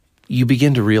you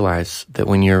begin to realize that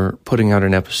when you're putting out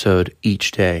an episode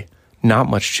each day, not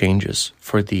much changes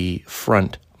for the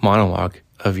front monologue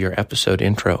of your episode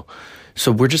intro.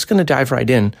 So we're just going to dive right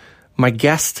in. My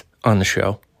guest on the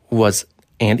show was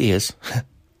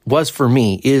for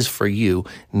me, is for you,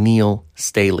 Neil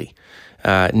Staley.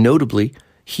 Notably,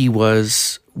 he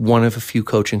was one of a few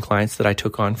coaching clients that I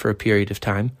took on for a period of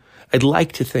time. I'd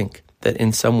like to think that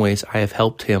in some ways I have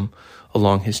helped him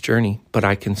along his journey, but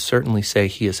I can certainly say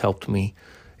he has helped me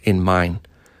in mine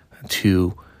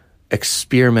to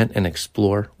experiment and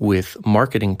explore with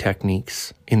marketing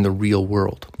techniques in the real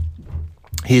world.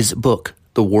 His book,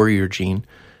 The Warrior Gene,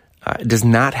 does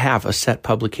not have a set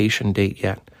publication date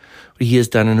yet. He has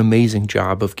done an amazing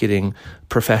job of getting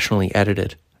professionally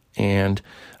edited and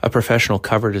a professional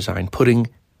cover design, putting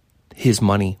his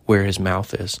money where his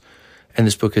mouth is. And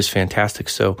this book is fantastic.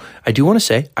 So I do want to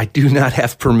say I do not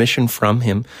have permission from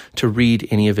him to read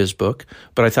any of his book,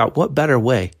 but I thought what better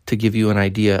way to give you an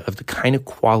idea of the kind of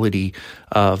quality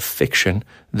of fiction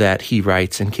that he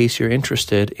writes in case you're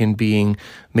interested in being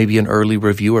maybe an early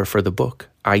reviewer for the book.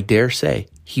 I dare say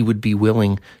he would be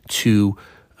willing to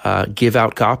give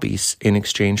out copies in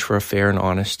exchange for a fair and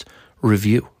honest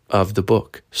review of the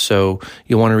book. So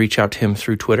you'll want to reach out to him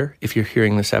through Twitter if you're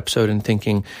hearing this episode and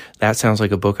thinking, that sounds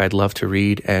like a book I'd love to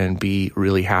read and be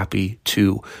really happy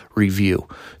to review.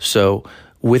 So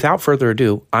without further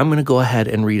ado, I'm going to go ahead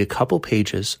and read a couple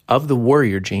pages of The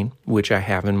Warrior Gene, which I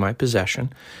have in my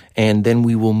possession, and then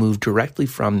we will move directly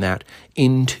from that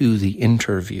into the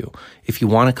interview. If you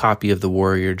want a copy of The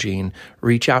Warrior Gene,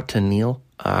 reach out to Neil.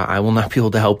 I will not be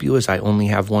able to help you as I only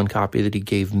have one copy that he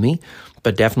gave me,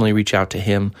 but definitely reach out to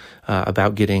him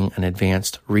about getting an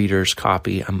advanced reader's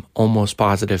copy. I'm almost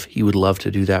positive he would love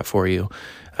to do that for you.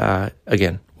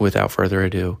 Again, without further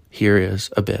ado, here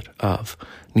is a bit of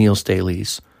Neil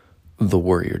Staley's The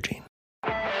Warrior Gene.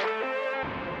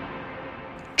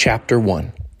 Chapter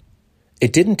 1.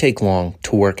 It didn't take long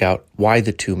to work out why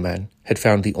the two men had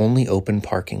found the only open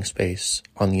parking space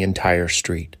on the entire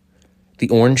street. The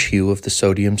orange hue of the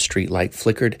sodium streetlight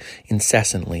flickered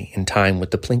incessantly in time with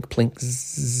the plink, plink,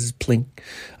 zzz, plink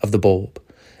of the bulb,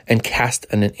 and cast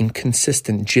an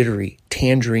inconsistent, jittery,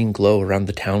 tangerine glow around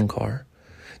the town car.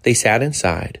 They sat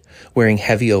inside, wearing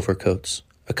heavy overcoats,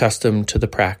 accustomed to the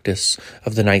practice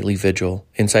of the nightly vigil,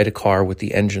 inside a car with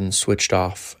the engines switched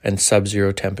off and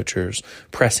sub-zero temperatures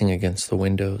pressing against the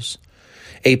windows.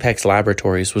 Apex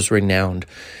Laboratories was renowned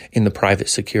in the private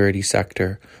security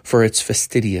sector for its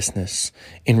fastidiousness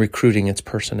in recruiting its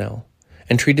personnel,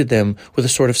 and treated them with a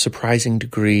sort of surprising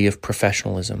degree of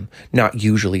professionalism not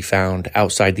usually found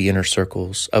outside the inner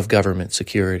circles of government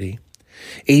security.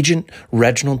 Agent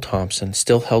Reginald Thompson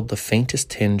still held the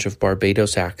faintest tinge of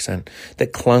Barbados accent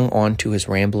that clung on to his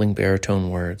rambling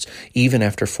baritone words even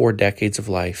after 4 decades of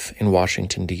life in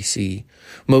Washington, D.C.,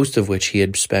 most of which he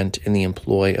had spent in the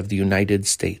employ of the United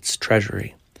States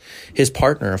Treasury. His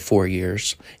partner of 4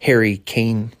 years, Harry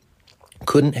Kane,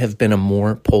 couldn't have been a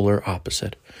more polar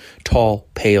opposite. Tall,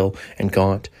 pale, and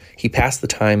gaunt, he passed the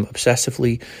time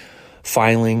obsessively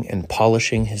filing and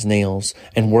polishing his nails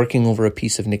and working over a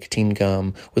piece of nicotine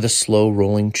gum with a slow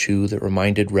rolling chew that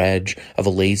reminded Reg of a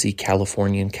lazy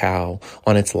Californian cow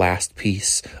on its last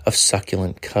piece of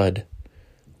succulent cud.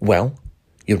 "Well,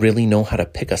 you really know how to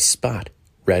pick a spot,"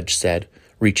 Reg said,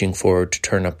 reaching forward to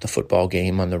turn up the football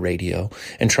game on the radio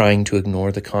and trying to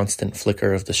ignore the constant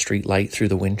flicker of the street light through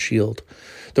the windshield.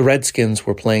 The Redskins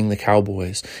were playing the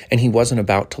Cowboys, and he wasn't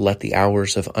about to let the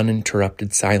hours of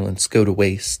uninterrupted silence go to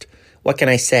waste. "What can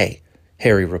I say?"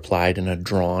 Harry replied in a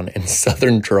drawn and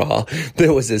southern drawl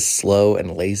that was as slow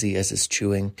and lazy as his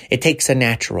chewing. "It takes a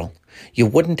natural. You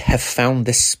wouldn't have found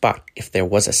this spot if there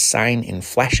was a sign in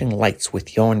flashing lights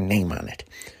with your name on it."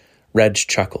 Reg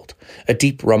chuckled, a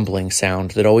deep rumbling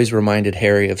sound that always reminded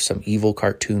Harry of some evil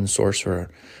cartoon sorcerer.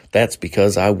 "That's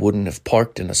because I wouldn't have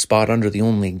parked in a spot under the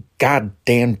only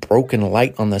goddamn broken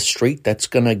light on the street that's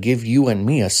gonna give you and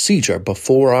me a seizure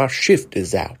before our shift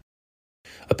is out."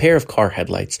 A pair of car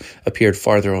headlights appeared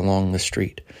farther along the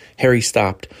street. Harry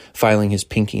stopped, filing his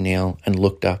pinky nail, and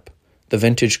looked up. The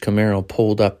vintage Camaro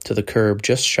pulled up to the curb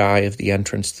just shy of the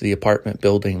entrance to the apartment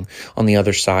building on the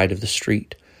other side of the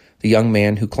street. The young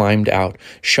man who climbed out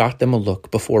shot them a look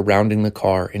before rounding the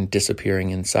car and disappearing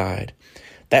inside.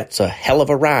 "That's a hell of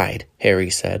a ride," Harry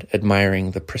said,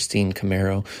 admiring the pristine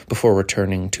Camaro before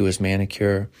returning to his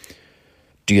manicure.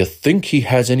 "Do you think he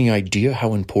has any idea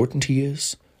how important he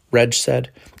is?" Reg said,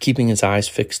 keeping his eyes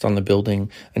fixed on the building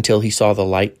until he saw the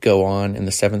light go on in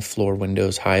the 7th floor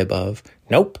windows high above.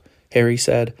 "Nope," Harry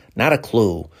said. "Not a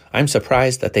clue. I'm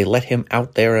surprised that they let him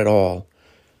out there at all."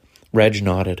 Reg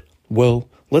nodded. "Well,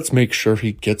 Let's make sure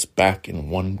he gets back in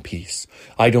one piece.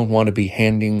 I don't want to be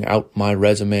handing out my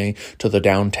resume to the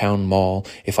downtown mall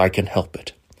if I can help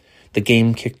it. The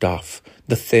game kicked off,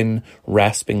 the thin,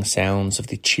 rasping sounds of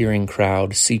the cheering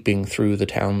crowd seeping through the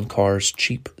town car's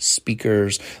cheap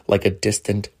speakers like a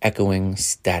distant, echoing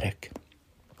static.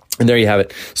 And there you have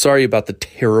it. Sorry about the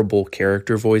terrible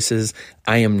character voices.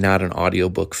 I am not an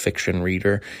audiobook fiction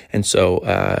reader. And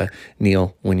so,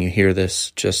 Neil, when you hear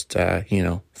this, just,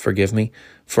 forgive me.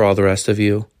 For all the rest of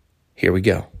you, here we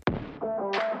go.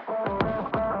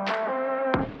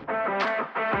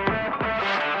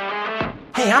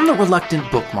 Hey, I'm the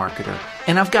Reluctant Book Marketer,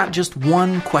 and I've got just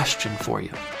one question for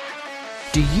you.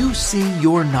 Do you see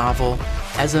your novel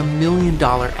as $1 million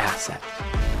asset?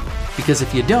 Because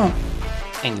if you don't,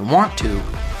 and you want to,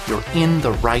 you're in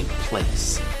the right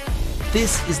place.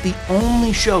 This is the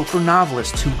only show for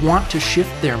novelists who want to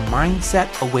shift their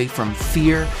mindset away from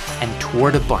fear and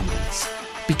toward abundance.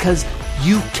 Because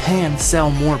you can sell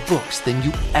more books than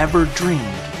you ever dreamed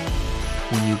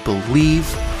when you believe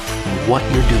in what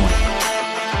you're doing.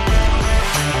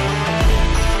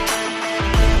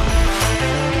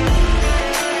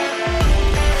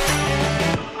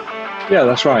 Yeah,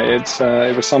 that's right.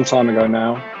 It was some time ago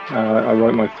now. I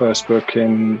wrote my first book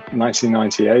in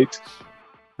 1998.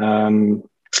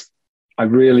 I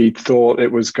really thought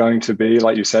it was going to be,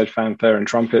 like you said, fanfare and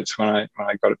trumpets when I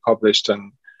got it published,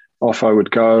 and off I would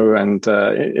go. And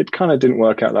it kind of didn't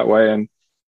work out that way.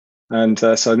 And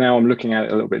so now I'm looking at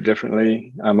it a little bit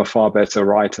differently. I'm a far better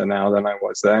writer now than I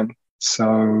was then.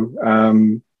 So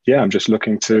I'm just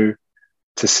looking to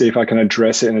see if I can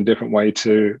address it in a different way,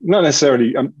 to not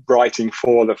necessarily writing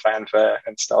for the fanfare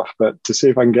and stuff, but to see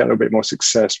if I can get a little bit more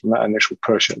success from that initial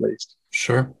push at least.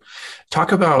 Sure.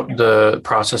 Talk about the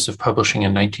process of publishing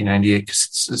in 1998,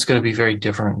 because it's going to be very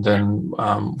different than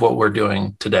what we're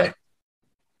doing today.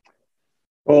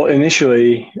 Well,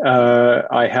 initially,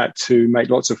 I had to make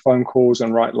lots of phone calls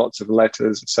and write lots of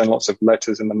letters, send lots of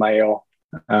letters in the mail.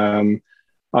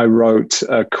 I wrote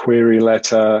a query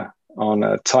letter on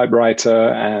a typewriter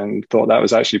and thought that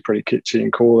was actually pretty kitschy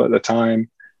and cool at the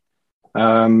time.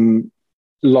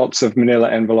 Lots of manila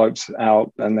envelopes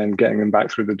out and then getting them back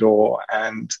through the door,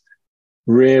 and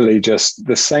really just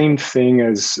the same thing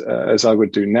as I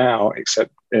would do now,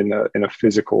 except in a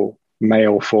physical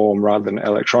mail form rather than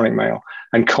electronic mail,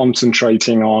 and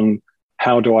concentrating on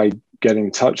how do I get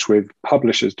in touch with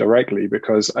publishers directly,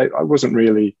 because I wasn't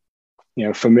really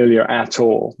familiar at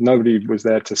all. Nobody was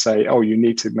there to say, oh, you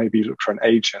need to maybe look for an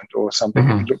agent or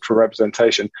something, look for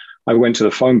representation. I went to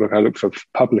the phone book, I looked for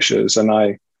publishers, and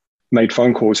I made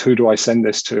phone calls. Who do I send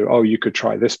this to? Oh, you could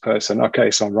try this person.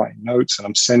 Okay, so I'm writing notes and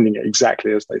I'm sending it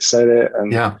exactly as they said it,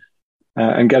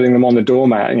 and getting them on the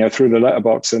doormat, through the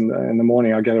letterbox. And in the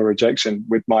morning, I get a rejection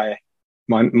with my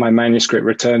manuscript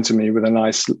returned to me with a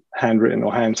nice handwritten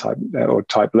or hand type or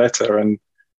type letter. And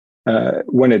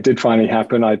when it did finally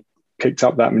happen, I picked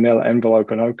up that manila envelope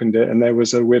and opened it, and there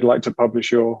was a "we'd like to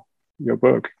publish your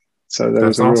book." So there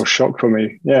was a real shock for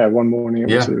me. Yeah, one morning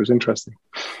it was interesting.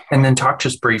 And then talk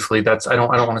just briefly. I don't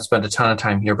want to spend a ton of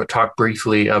time here, but talk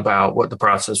briefly about what the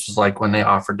process was like when they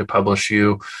offered to publish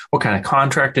you. What kind of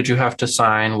contract did you have to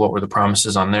sign? What were the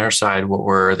promises on their side? What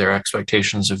were their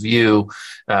expectations of you?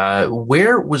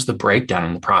 Where was the breakdown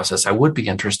in the process? I would be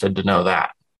interested to know that.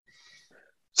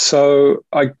 So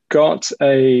I got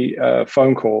a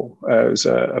phone call. It was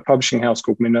a publishing house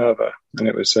called Minerva, and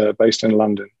it was based in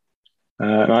London.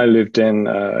 And I lived in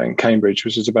Cambridge,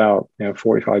 which is about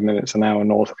 45 minutes, an hour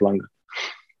north of London.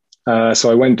 So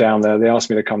I went down there. They asked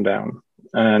me to come down,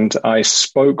 and I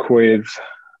spoke with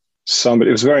somebody.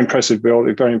 It was a very impressive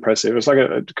building, very impressive. It was like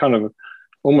a kind of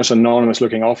almost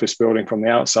anonymous-looking office building from the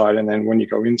outside, and then when you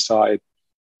go inside,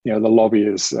 the lobby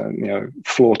is,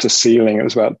 floor to ceiling. It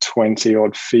was about 20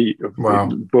 odd feet of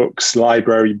books,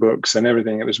 library books and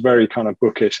everything. It was very kind of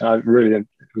bookish. And I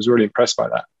was really impressed by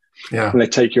that. Yeah. And they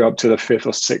take you up to the 5th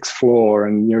or 6th floor,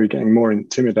 and you're getting more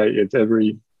intimidated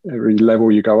every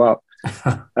level you go up.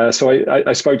 So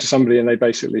I spoke to somebody, and they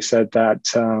basically said that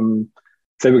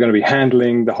they were going to be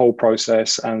handling the whole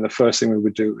process. And the first thing we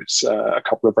would do is a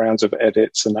couple of rounds of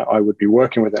edits, and that I would be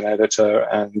working with an editor,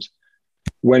 and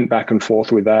went back and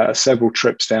forth with that, several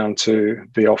trips down to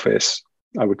the office.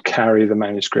 I would carry the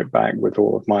manuscript back with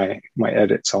all of my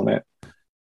edits on it.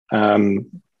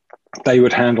 They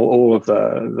would handle all of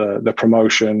the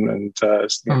promotion and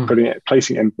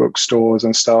placing it in bookstores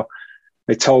and stuff.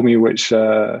 They told me which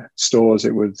stores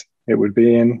it would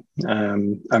be in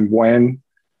and when.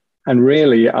 And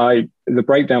really, the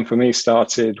breakdown for me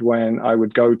started when I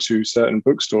would go to certain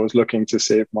bookstores looking to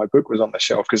see if my book was on the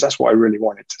shelf, because that's what I really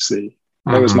wanted to see.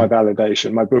 That was my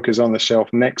validation. My book is on the shelf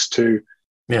next to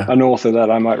an author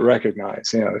that I might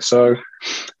recognize, So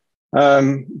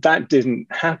that didn't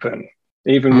happen.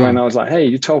 Even when I was like, hey,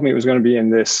 you told me it was going to be in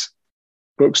this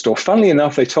bookstore. Funnily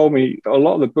enough, they told me a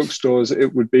lot of the bookstores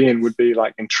it would be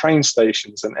like in train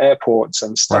stations and airports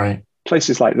and stuff,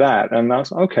 places like that. And I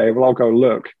was okay, well, I'll go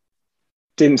look.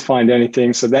 Didn't find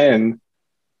anything. So then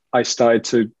I started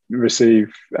to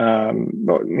receive, I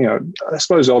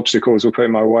suppose obstacles were put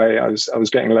in my way. I was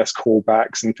getting less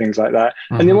callbacks and things like that.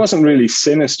 And it wasn't really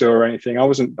sinister or anything.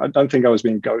 I don't think I was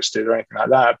being ghosted or anything like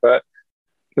that, but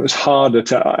it was harder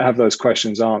to have those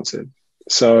questions answered.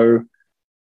 So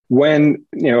when,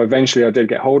 eventually I did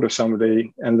get hold of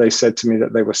somebody and they said to me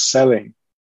that they were selling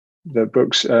the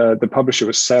books, the publisher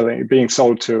was being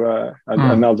sold to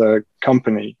another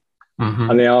company.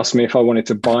 And they asked me if I wanted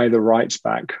to buy the rights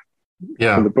back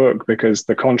for the book, because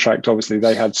the contract, obviously,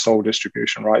 they had sole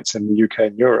distribution rights in the UK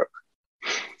and Europe.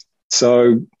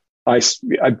 So I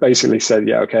basically said,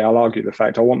 yeah, okay, I'll argue the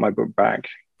fact I want my book back.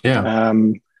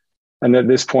 And at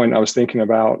this point, I was thinking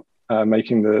about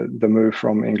making the move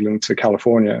from England to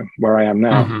California, where I am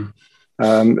now.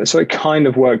 So it kind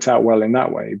of worked out well in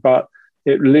that way. But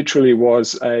it literally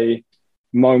was a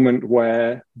moment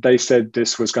where they said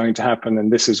this was going to happen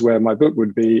and this is where my book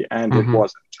would be, and it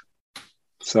wasn't.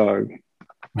 So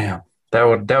that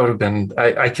would have been,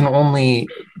 I can only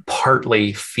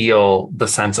partly feel the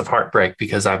sense of heartbreak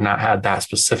because I've not had that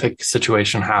specific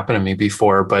situation happen to me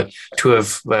before, but to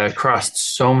have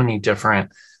crossed so many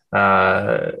different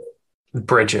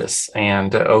bridges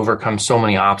and overcome so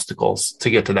many obstacles to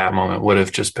get to that moment would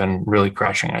have just been really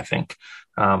crushing, I think.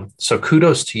 So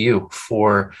kudos to you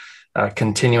for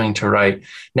continuing to write.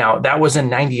 Now, that was in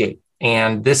 98.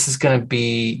 And this is going to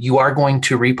be, you are going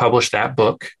to republish that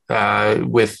book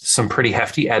with some pretty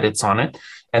hefty edits on it.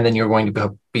 And then you're going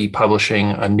to be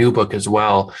publishing a new book as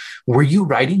well. Were you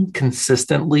writing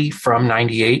consistently from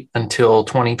 98 until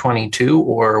 2022,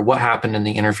 or what happened in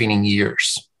the intervening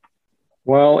years?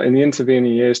 Well, in the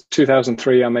intervening years,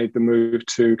 2003, I made the move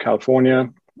to California.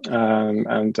 I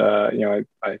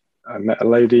met a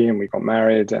lady and we got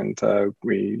married, and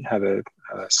we had a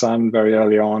son very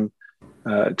early on.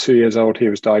 2 years old, he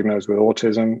was diagnosed with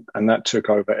autism, and that took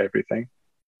over everything.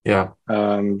 That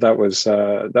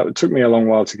took me a long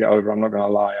while to get over. I'm not going to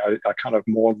lie. I kind of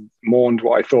mourned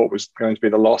what I thought was going to be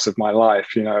the loss of my life,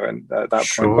 and at that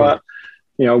point. But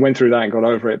I went through that and got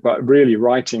over it. But really,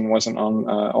 writing wasn't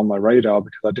on my radar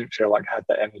because I didn't feel like I had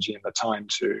the energy and the time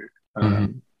to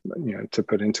to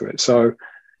put into it. So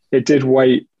it did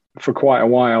wait for quite a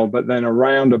while. But then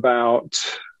around about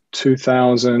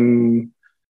 2000.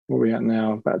 What are we at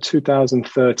now? About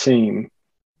 2013,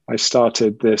 I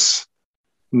started this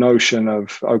notion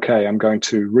of, okay, I'm going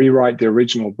to rewrite the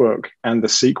original book and the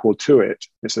sequel to it.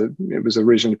 It was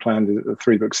originally planned as a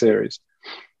 3-book series.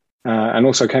 And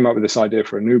also came up with this idea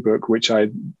for a new book, which I,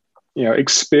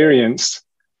 experienced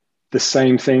the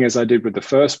same thing as I did with the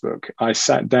first book. I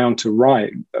sat down to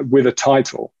write with a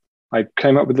title. I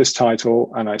came up with this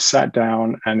title and I sat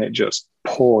down and it just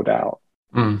poured out.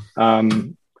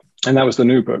 And that was the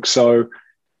new book. So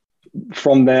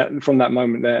from that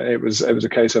moment there, it was a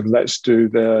case of let's do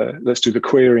the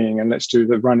querying and let's do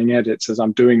the running edits as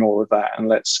I'm doing all of that, and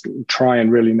let's try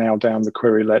and really nail down the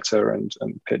query letter and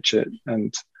pitch it.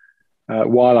 And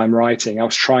while I'm writing, I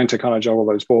was trying to kind of juggle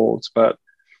those balls, but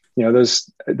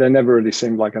there never really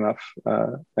seemed like enough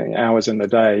hours in the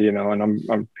day, and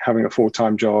I'm having a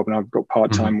full-time job and I've got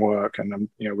part-time work, and I'm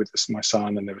with my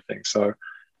son and everything. So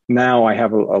now I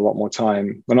have a lot more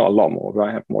time. Well, not a lot more, but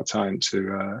I have more time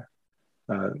to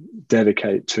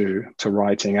dedicate to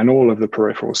writing and all of the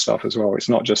peripheral stuff as well. It's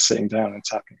not just sitting down and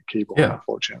tapping a keyboard,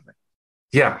 unfortunately.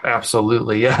 Yeah,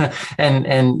 absolutely. Yeah.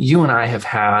 And you and I have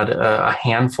had a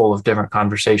handful of different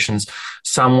conversations,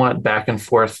 somewhat back and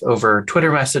forth over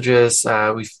Twitter messages.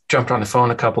 We've jumped on the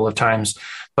phone a couple of times,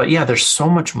 but yeah, there's so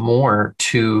much more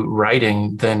to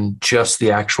writing than just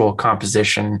the actual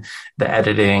composition, the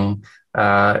editing,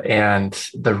 and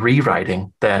the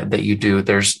rewriting that you do.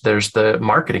 There's the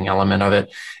marketing element of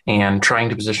it and trying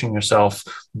to position yourself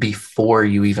before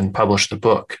you even publish the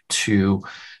book to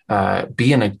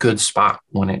be in a good spot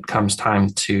when it comes time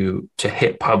to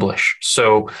hit publish.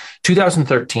 So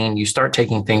 2013, you start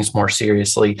taking things more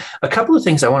seriously. A couple of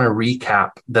things I want to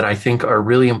recap that I think are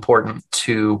really important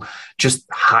to just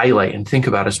highlight and think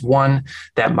about is, one,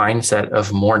 that mindset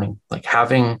of mourning, like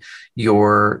having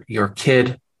your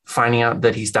kid finding out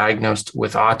that he's diagnosed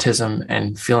with autism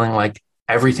and feeling like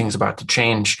everything's about to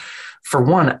change. For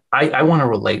one, I want to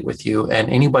relate with you and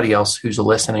anybody else who's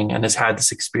listening and has had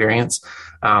this experience.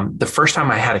 The first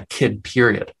time I had a kid,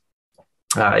 period,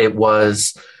 It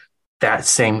was that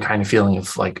same kind of feeling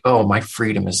of like, oh, my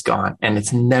freedom is gone and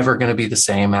it's never going to be the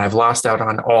same. And I've lost out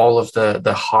on all of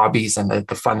the hobbies and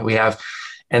the fun that we have.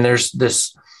 And there's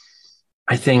this,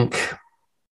 I think,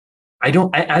 I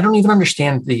don't even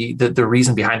understand the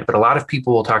reason behind it, but a lot of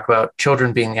people will talk about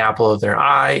children being the apple of their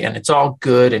eye and it's all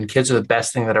good and kids are the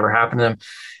best thing that ever happened to them.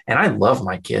 And I love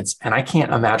my kids and I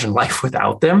can't imagine life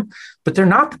without them, but they're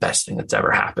not the best thing that's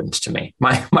ever happened to me.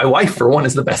 My wife, for one,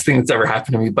 is the best thing that's ever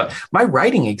happened to me, but my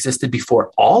writing existed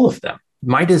before all of them.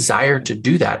 My desire to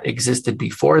do that existed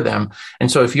before them.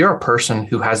 And so if you're a person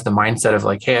who has the mindset of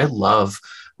like, hey, I love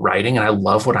writing and I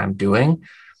love what I'm doing,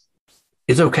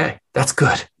 it's okay. That's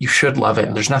good. You should love it.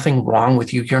 And there's nothing wrong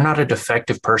with you. You're not a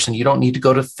defective person. You don't need to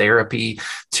go to therapy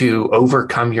to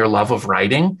overcome your love of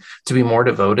writing, to be more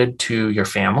devoted to your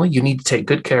family. You need to take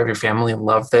good care of your family and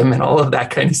love them and all of that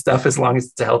kind of stuff, as long as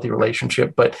it's a healthy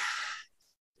relationship. But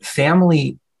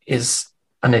family is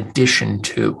an addition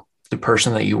to the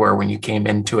person that you were when you came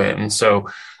into it. And so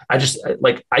I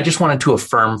just wanted to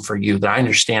affirm for you that I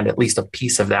understand at least a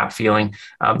piece of that feeling.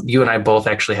 You and I both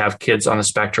actually have kids on the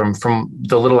spectrum. From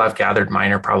the little I've gathered,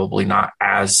 mine are probably not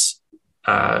as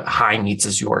high needs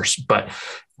as yours, but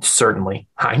certainly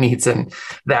high needs. And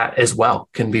that as well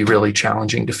can be really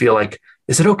challenging to feel like,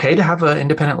 is it okay to have an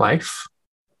independent life?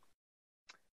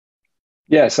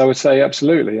 Yes, I would say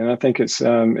absolutely. And I think it's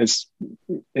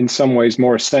in some ways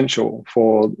more essential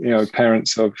for,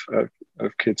 parents of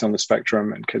kids on the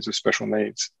spectrum and kids with special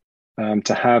needs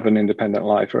to have an independent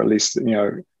life, or at least,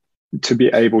 to be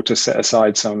able to set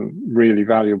aside some really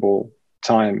valuable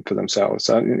time for themselves.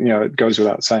 So, it goes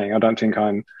without saying. I don't think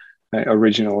I'm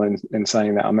original in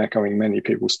saying that. I'm echoing many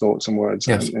people's thoughts and words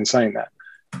in saying that.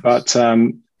 But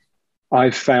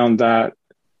I've found that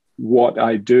what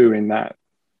I do in that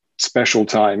special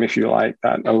time, if you like,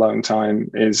 that alone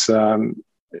time is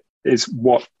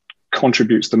what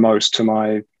contributes the most to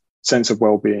my sense of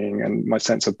well-being and my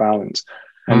sense of balance.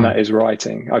 And that is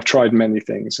writing. I've tried many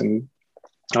things, and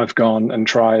I've gone and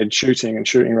tried shooting and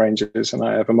shooting ranges, and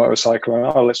I have a motorcycle,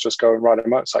 and let's just go and ride a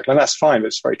motorcycle. And that's fine, but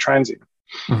it's very transient.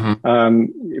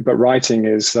 But writing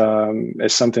is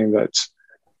something that,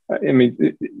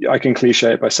 I can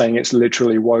cliche it by saying it's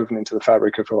literally woven into the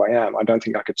fabric of who I am. I don't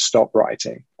think I could stop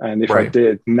writing. And if I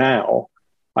did now,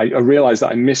 I realized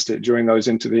that I missed it during those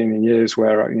intervening years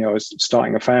where, I was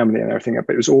starting a family and everything,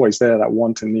 but it was always there. That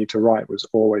want and need to write was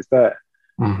always there.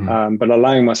 But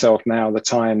allowing myself now the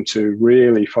time to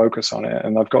really focus on it.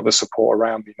 And I've got the support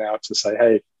around me now to say,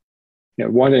 hey,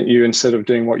 why don't you, instead of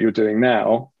doing what you're doing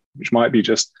now, which might be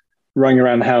just running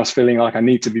around the house feeling like I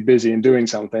need to be busy and doing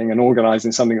something and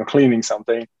organizing something or cleaning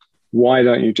something, why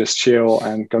don't you just chill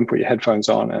and go and put your headphones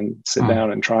on and sit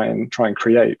down and try and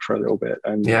create for a little bit?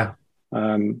 And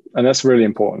and that's really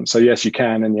important. So yes, you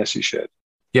can, and yes, you should.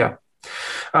 Yeah.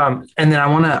 And then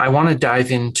I want to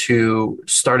dive into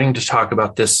starting to talk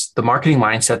about the marketing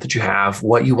mindset that you have,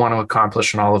 what you want to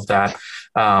accomplish, and all of that.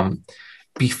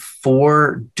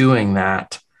 Before doing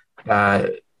that,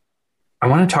 I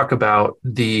want to talk about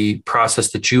the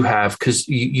process that you have, because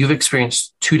you've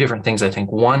experienced two different things, I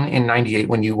think. One, in 98,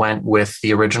 when you went with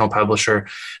the original publisher,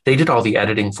 they did all the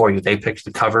editing for you. They picked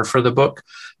the cover for the book.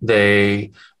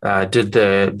 They did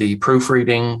the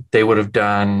proofreading. They would have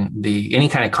done any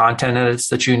kind of content edits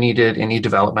that you needed, any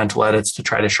developmental edits to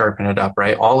try to sharpen it up,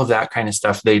 right? All of that kind of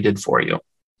stuff they did for you.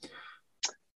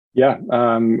 Yeah.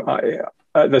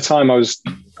 At the time, I was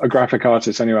a graphic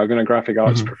artist anyway. I've been a graphic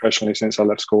artist professionally since I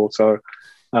left school. So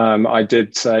I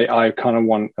did say I kind of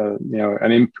want,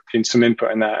 some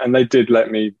input in that. And they did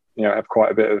let me, have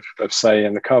quite a bit of say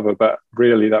in the cover, but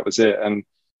really that was it. And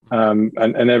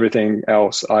everything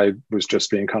else, I was just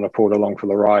being kind of pulled along for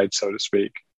the ride, so to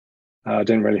speak. I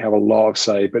didn't really have a lot of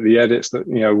say, but the edits that,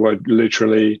 were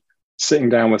literally sitting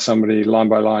down with somebody line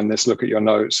by line, let's look at your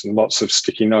notes, and lots of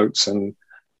sticky notes and,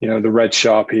 the red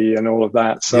Sharpie and all of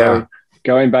that. So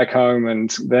going back home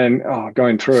and then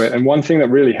going through it. And one thing that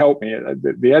really helped me,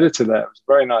 the editor there was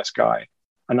a very nice guy.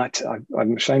 And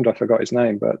I'm ashamed I forgot his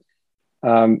name, but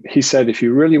he said, if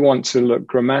you really want to look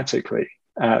grammatically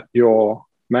at your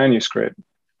manuscript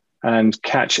and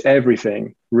catch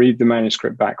everything, read the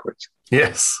manuscript backwards.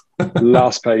 Yes.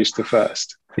 Last page to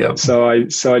first. Yep. So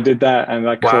I did that, and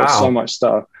I caught so much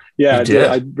stuff. Yeah,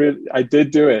 I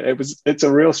did do it. It's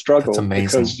a real struggle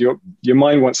because your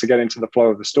mind wants to get into the flow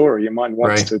of the story. Your mind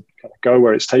wants to kind of go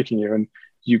where it's taking you, and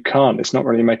you can't. It's not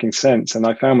really making sense. And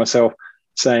I found myself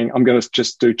saying, I'm going to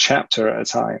just do chapter at a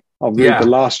time. I'll read the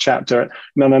last chapter.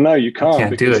 No, you can't. You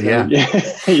can't do it. Yeah.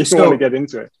 You want to get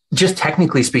into it. just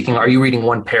technically speaking, are you reading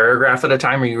one paragraph at a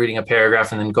time? Are you reading a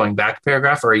paragraph and then going back a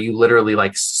paragraph? Or are you literally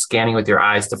like scanning with your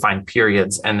eyes to find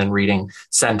periods and then reading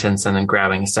sentence and then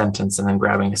grabbing a sentence and then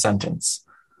grabbing a sentence?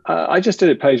 I just did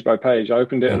it page by page. I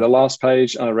opened it at the last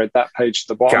page and I read that page to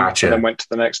the bottom. Gotcha. And then went to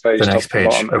the next page. The next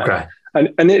page. Okay.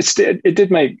 And it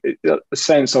did make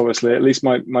sense, obviously. At least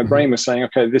my brain was saying,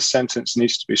 okay, this sentence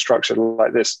needs to be structured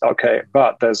like this. Okay,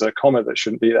 but there's a comma that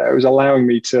shouldn't be there. It was allowing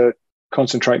me to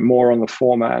concentrate more on the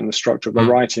format and the structure of the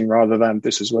writing rather than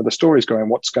this is where the story's going,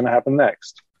 what's going to happen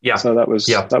next. Yeah. So that was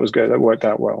good. That worked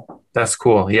out well. That's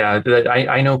cool. Yeah.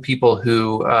 I know people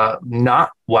who,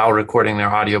 not while recording their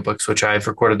audiobooks, which I've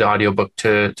recorded the audiobook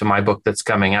to my book that's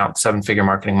coming out, 7-Figure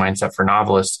Marketing Mindset for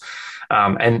Novelists.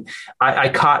 And I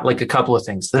caught like a couple of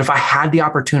things that if I had the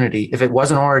opportunity, if it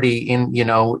wasn't already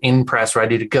in press,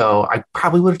 ready to go, I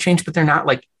probably would have changed, but they're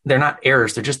not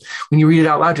errors. They're just, when you read it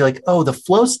out loud, you're like, oh, the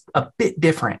flow's a bit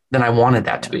different than I wanted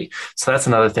that to be. So that's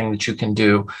another thing that you can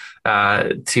do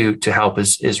to help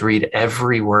is read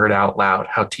every word out loud.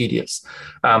 How tedious.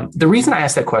 The reason I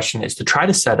asked that question is to try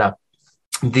to set up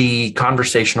the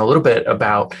conversation a little bit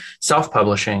about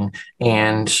self-publishing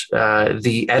and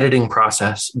the editing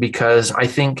process, because I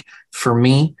think for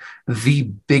me, the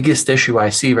biggest issue I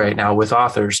see right now with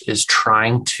authors is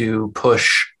trying to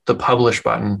push the publish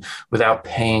button without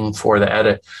paying for the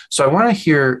edit. So I want to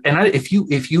hear, and if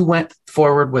you went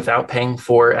forward without paying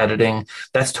for editing,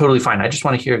 that's totally fine. I just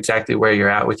want to hear exactly where you're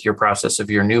at with your process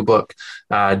of your new book.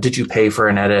 Did you pay for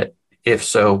an edit? If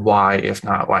so, why? If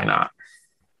not, why not?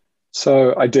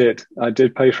 So I did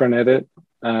pay for an edit,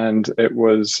 and it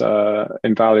was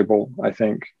invaluable, I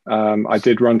think. I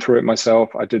did run through it myself.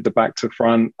 I did the back to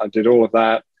front. I did all of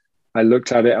that. I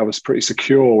looked at it. I was pretty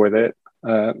secure with it,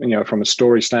 from a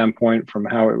story standpoint, from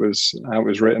how it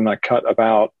was written. I cut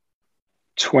about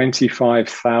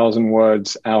 25,000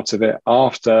 words out of it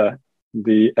after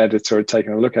the editor had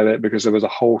taken a look at it, because there was a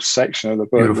whole section of the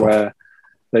book Beautiful. Where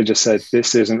they just said,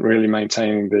 this isn't really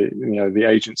maintaining the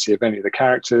agency of any of the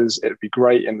characters. It'd be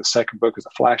great in the second book as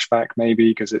a flashback, maybe,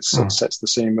 because it sort of sets the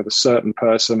scene with a certain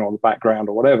person or the background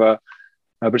or whatever,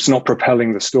 but it's not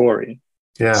propelling the story.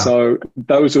 Yeah. So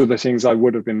those are the things I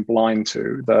would have been blind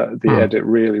to that the edit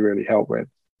really, really helped with.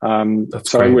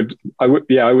 So great.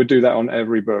 I would do that on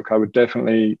every book. I would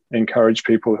definitely encourage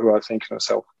people who are thinking of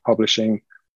self-publishing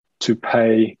to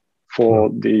pay for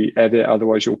the edit.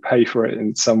 Otherwise you'll pay for it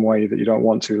in some way that you don't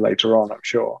want to later on, I'm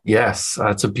sure. Yes.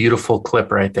 That's a beautiful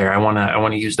clip right there. I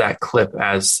want to use that clip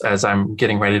as I'm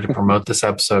getting ready to promote this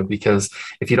episode, because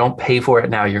if you don't pay for it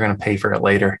now, you're going to pay for it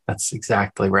later. That's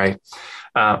exactly right.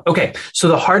 Okay. So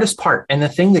the hardest part and the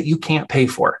thing that you can't pay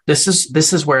for, this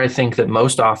is where I think that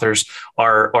most authors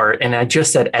are, and I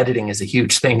just said editing is a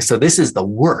huge thing. So this is the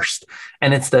worst.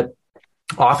 And it's that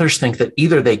authors think that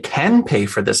either they can pay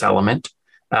for this element,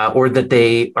 or that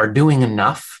they are doing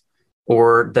enough,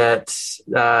 or that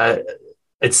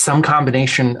it's some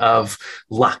combination of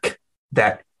luck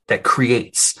that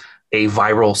creates a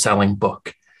viral selling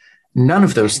book. None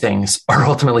of those things are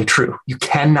ultimately true. You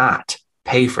cannot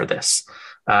pay for this.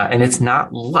 And it's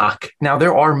not luck. Now,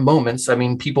 there are moments. I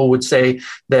mean, people would say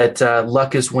that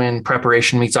luck is when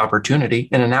preparation meets opportunity.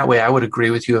 And in that way, I would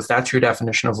agree with you. If that's your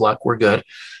definition of luck, we're good.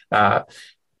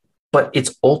 But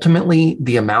it's ultimately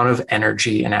the amount of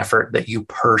energy and effort that you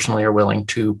personally are willing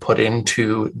to put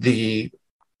into the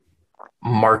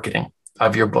marketing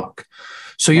of your book.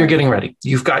 So you're getting ready.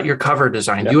 You've got your cover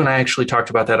designed. Yep. You and I actually talked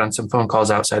about that on some phone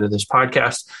calls outside of this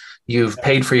podcast. You've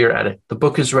paid for your edit. The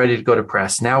book is ready to go to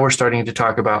press. Now we're starting to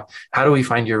talk about how do we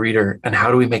find your reader and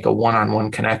how do we make a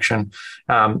one-on-one connection.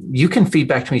 You can feed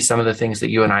back to me some of the things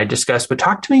that you and I discussed, but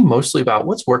talk to me mostly about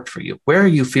what's worked for you. Where are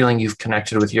you feeling you've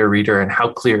connected with your reader, and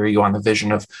how clear are you on the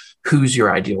vision of who's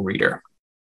your ideal reader?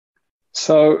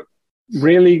 So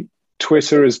really,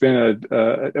 Twitter has been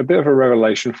a bit of a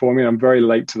revelation for me. I'm very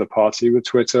late to the party with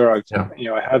Twitter. I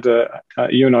had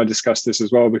you and I discussed this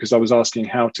as well, because I was asking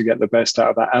how to get the best out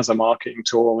of that as a marketing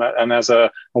tool and as a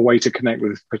way to connect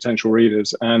with potential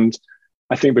readers. And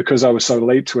I think because I was so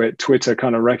late to it, Twitter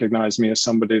kind of recognized me as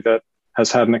somebody that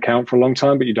has had an account for a long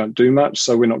time, but you don't do much.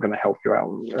 So we're not going to help you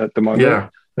out at the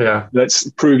moment. Yeah. Let's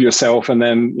prove yourself, and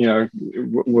then,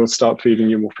 we'll start feeding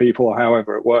you more people, or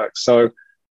however it works. So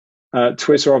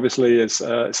Twitter obviously is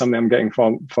something I'm getting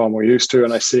far more used to,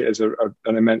 and I see it as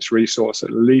an immense resource,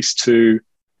 at least to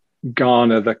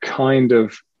garner the kind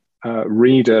of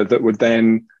reader that would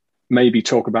then maybe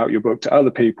talk about your book to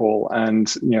other people, and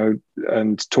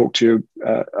talk to you,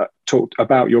 talk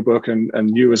about your book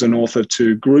and you as an author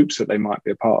to groups that they might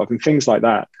be a part of, and things like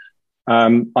that.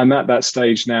 I'm at that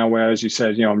stage now where, as you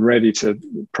said, I'm ready to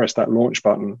press that launch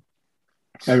button.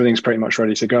 Everything's pretty much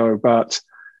ready to go, but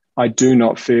I do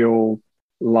not feel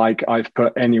like I've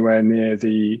put anywhere near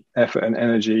the effort and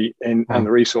energy and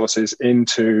the resources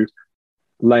into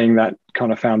laying that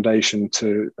kind of foundation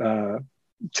to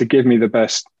give me the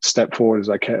best step forward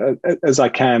as I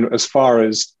can, as far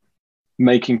as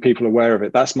making people aware of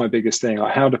it. That's my biggest thing.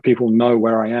 Like, how do people know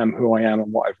where I am, who I am,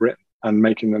 and what I've written, and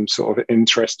making them sort of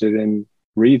interested in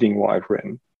reading what I've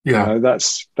written. Yeah,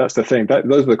 that's the thing.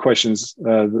 Those are the questions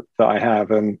that I have,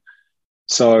 and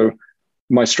so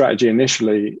my strategy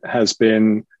initially has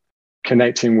been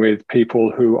connecting with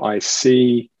people who I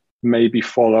see maybe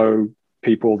follow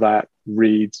people that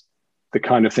read the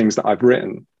kind of things that I've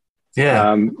written.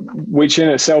 Yeah. Which in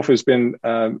itself has been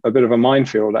a bit of a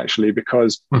minefield, actually,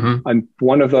 because I'm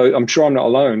one of those. I'm sure I'm not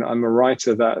alone. I'm a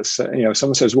writer that,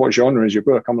 someone says, "What genre is your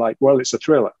book?" I'm like, "Well, it's a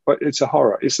thriller, but it's a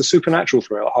horror. It's a supernatural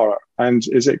thriller horror." And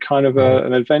is it kind of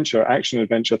an adventure, action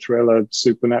adventure thriller,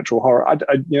 supernatural horror?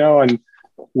 And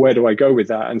where do I go with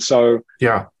that? And so,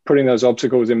 putting those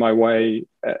obstacles in my way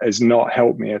has not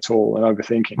helped me at all, and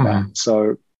overthinking that.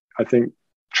 So, I think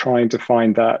trying to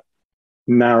find that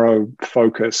narrow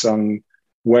focus on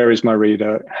where is my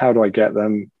reader, how do I get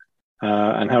them,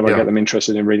 and how do I get them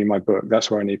interested in reading my book? That's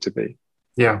where I need to be.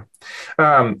 Yeah.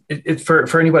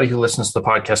 For anybody who listens to the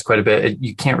podcast quite a bit,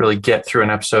 you can't really get through an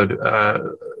episode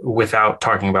without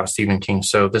talking about Stephen King.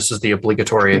 So this is the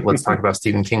obligatory let's talk about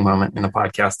Stephen King moment in the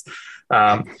podcast.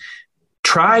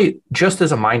 Try, just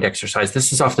as a mind exercise,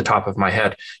 this is off the top of my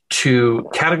head, to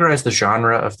categorize the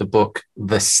genre of the book,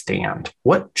 The Stand.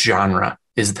 What genre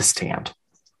is The Stand?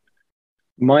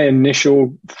 My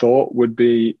initial thought would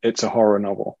be it's a horror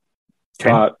novel,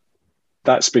 but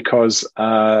that's because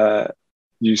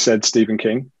you said Stephen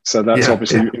King, so that's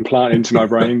obviously implanted into my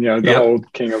brain. The whole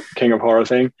King of horror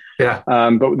thing. Yeah.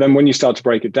 But then when you start to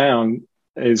break it down,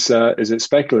 is it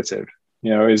speculative?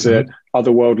 Is it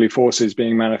otherworldly forces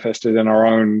being manifested in our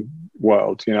own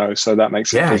world? So that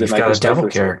makes sense. Yeah, you've got a devil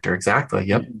character. Exactly.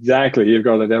 Yep. Exactly. You've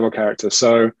got a devil character.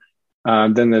 So.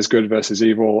 Then there's good versus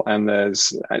evil, and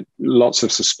there's lots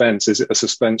of suspense. Is it a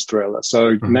suspense thriller?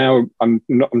 So now I'm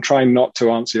trying not to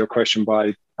answer your question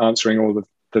by answering all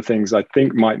the things I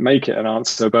think might make it an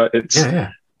answer, but it's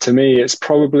to me, it's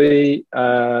probably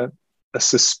a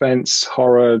suspense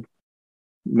horror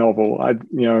novel.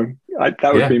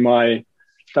 That would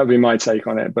be my take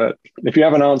on it. But if you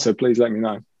have an answer, please let me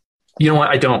know. You know what?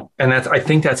 I don't. And I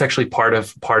think that's actually part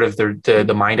of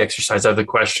the mind exercise of the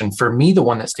question. For me, the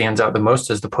one that stands out the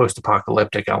most is the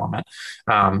post-apocalyptic element.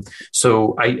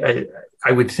 So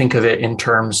I would think of it in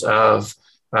terms of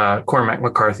Cormac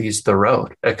McCarthy's The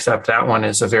Road, except that one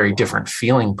is a very different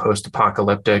feeling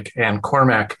post-apocalyptic. And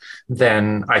Cormac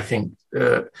then, I think,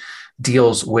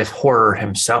 deals with horror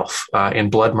himself in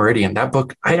Blood Meridian. That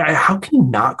book, how can you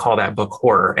not call that book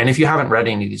horror? And if you haven't read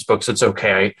any of these books, it's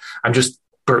okay. I'm just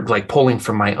like pulling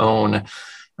from my own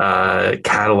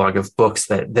catalog of books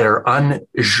that are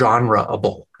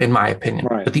ungenreable, in my opinion.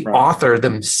 But the author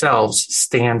themselves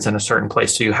stands in a certain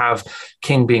place. So you have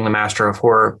King being the master of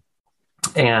horror,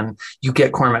 and you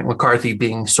get Cormac McCarthy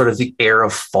being sort of the heir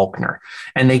of Faulkner.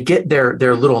 And they get their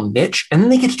little niche, and then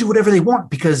they get to do whatever they want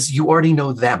because you already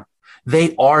know them.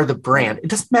 They are the brand. It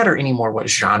doesn't matter anymore what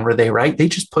genre they write. They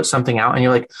just put something out and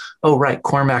you're like, oh, right,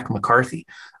 Cormac McCarthy.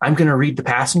 I'm going to read The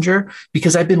Passenger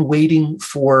because I've been waiting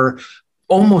for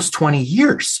almost 20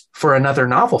 years for another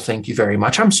novel. Thank you very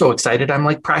much. I'm so excited. I'm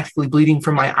like practically bleeding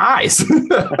from my eyes.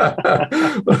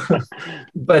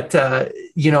 But,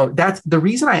 that's the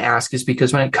reason I ask is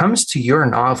because when it comes to your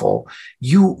novel,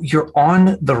 you're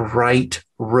on the right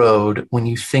road when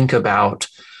you think about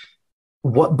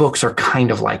what books are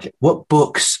kind of like it? What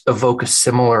books evoke a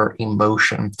similar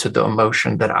emotion to the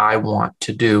emotion that I want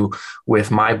to do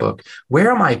with my book? Where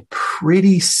am I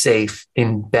pretty safe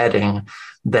in betting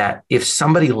that if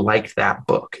somebody liked that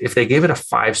book, if they gave it a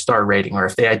 5-star rating, or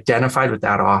if they identified with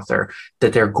that author,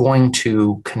 that they're going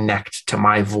to connect to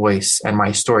my voice and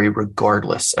my story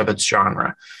regardless of its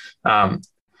genre?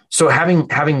 So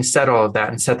having said all of that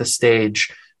and set the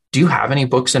stage, do you have any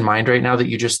books in mind right now that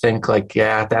you just think like,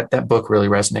 yeah, that book really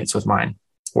resonates with mine,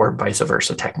 or vice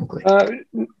versa, technically?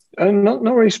 Not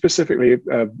really specifically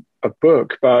a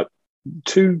book, but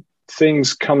two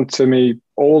things come to me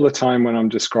all the time when I'm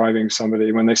describing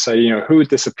somebody, when they say, who would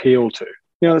this appeal to?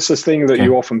 It's this thing that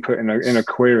you often put in a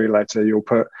query letter. You'll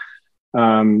put,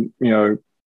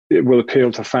 it will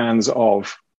appeal to fans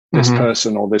of this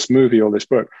person or this movie or this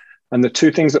book. And the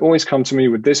two things that always come to me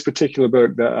with this particular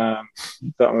book that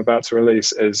I'm about to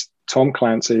release is Tom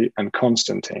Clancy and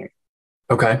Constantine.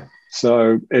 Okay.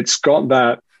 So it's got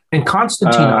that And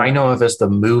Constantine, I know of as the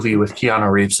movie with Keanu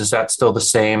Reeves. Is that still the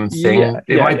same thing?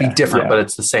 It might be different, but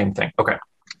it's the same thing. Okay.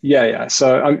 Yeah.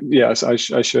 So, yes, I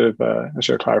should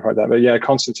have clarified that. But yeah,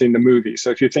 Constantine, the movie.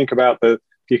 So if you think about the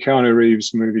Keanu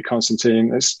Reeves movie,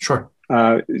 Constantine, it's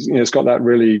it's got that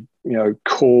really,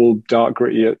 cool, dark,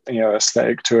 gritty,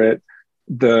 aesthetic to it.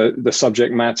 The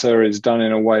subject matter is done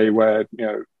in a way where,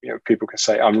 people can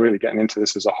say, I'm really getting into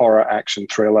this as a horror, action,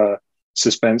 thriller,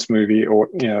 suspense movie, or,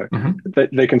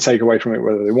 they can take away from it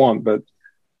whether they want. But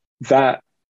that,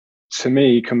 to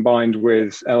me, combined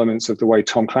with elements of the way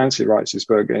Tom Clancy writes his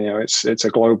book, it's a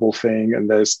global thing, and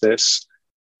there's this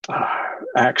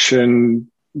action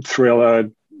thriller,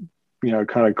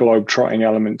 kind of globe-trotting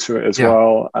element to it as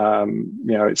well.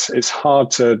 It's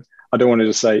hard to, I don't want to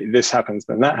just say this happens,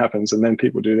 then that happens, and then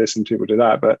people do this and people do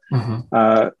that. But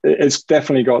it's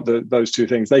definitely got those two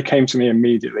things. They came to me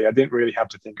immediately. I didn't really have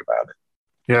to think about it.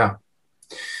 Yeah.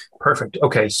 Perfect.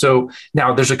 Okay. So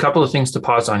now there's a couple of things to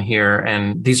pause on here.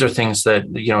 And these are things that,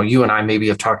 you and I maybe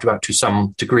have talked about to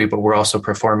some degree, but we're also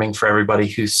performing for everybody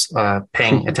who's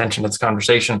paying attention to this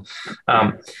conversation.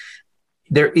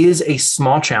 There is a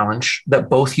small challenge that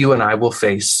both you and I will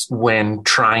face when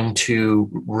trying to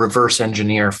reverse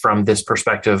engineer from this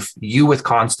perspective, you with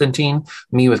Constantine,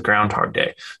 me with Groundhog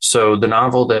Day. So the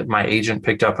novel that my agent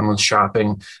picked up and was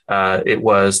shopping, it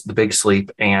was The Big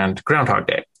Sleep and Groundhog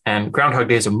Day. And Groundhog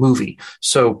Day is a movie.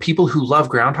 So people who love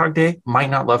Groundhog Day might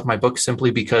not love my book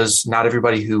simply because not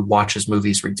everybody who watches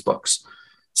movies reads books.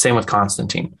 Same with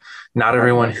Constantine. Not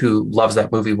everyone who loves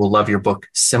that movie will love your book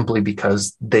simply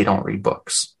because they don't read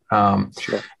books.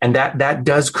 Sure. And that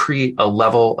does create a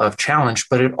level of challenge,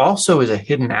 but it also is a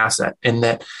hidden asset in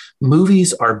that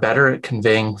movies are better at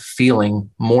conveying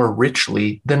feeling more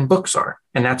richly than books are.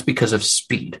 And that's because of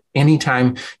speed.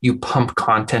 Anytime you pump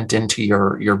content into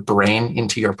your brain,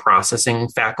 into your processing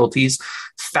faculties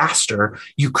faster,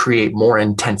 you create more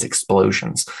intense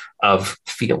explosions of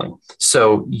feeling.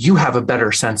 So you have a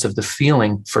better sense of the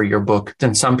feeling for your book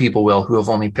than some people will who have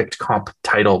only picked comp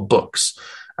title books.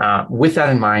 With that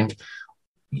in mind,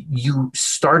 you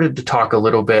started to talk a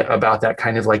little bit about that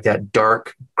kind of like that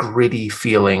dark, gritty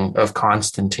feeling of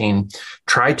Constantine.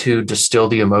 Try to distill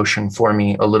the emotion for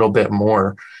me a little bit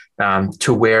more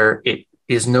to where it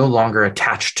is no longer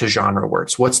attached to genre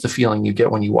words. What's the feeling you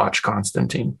get when you watch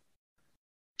Constantine?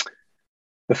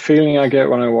 The feeling I get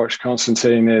when I watch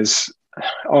Constantine is,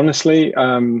 honestly,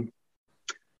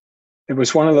 it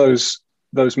was one of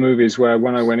those movies where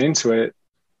when I went into it,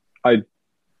 I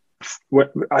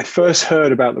first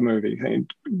heard about the movie.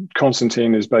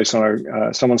 Constantine is based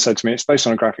on someone said to me, it's based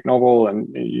on a graphic novel, and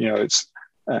it's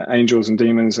angels and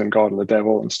demons and God and the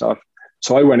devil and stuff.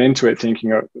 So I went into it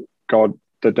thinking of God,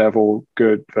 the devil,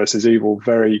 good versus evil,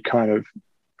 very kind of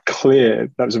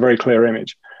clear. That was a very clear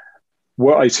image.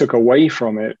 What I took away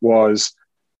from it was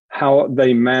how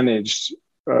they managed,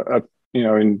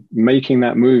 in making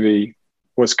that movie,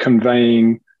 was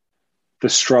conveying the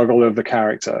struggle of the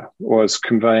character, was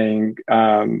conveying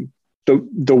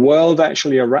the world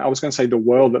actually around. I was going to say the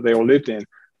world that they all lived in.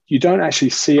 You don't actually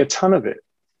see a ton of it.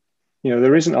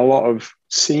 There isn't a lot of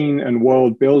scene and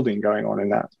world building going on in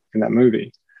that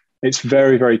movie. It's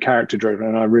very, very character driven,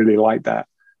 and I really like that.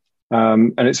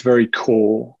 And it's very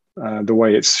cool. The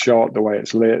way it's shot, the way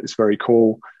it's lit, it's very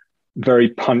cool. Very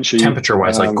punchy. Temperature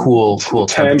wise, like cool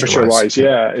temperature wise.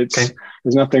 Yeah.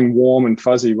 There's nothing warm and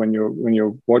fuzzy when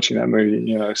you're watching that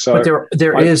movie, So but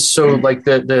there is like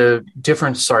the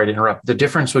difference, sorry to interrupt. The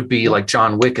difference would be like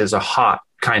John Wick is a hot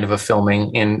kind of a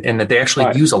filming in that they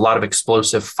actually use a lot of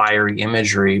explosive, fiery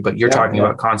imagery, but you're talking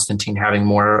about Constantine having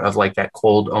more of like that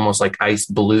cold, almost like ice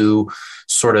blue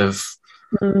sort of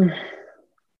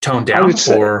toned down.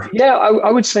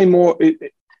 I would say more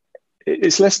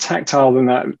it's less tactile than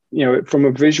that. From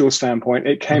a visual standpoint,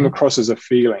 it came across as a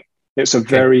feeling. It's a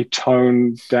very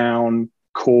toned down,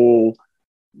 cool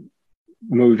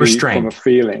movie from a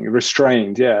feeling.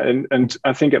 Restrained, yeah. And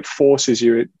I think it forces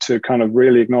you to kind of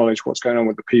really acknowledge what's going on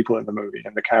with the people in the movie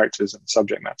and the characters and the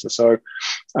subject matter. So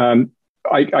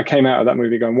I came out of that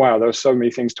movie going, wow, there were so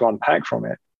many things to unpack from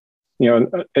it.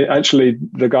 Actually,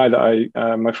 the guy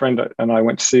that my friend and I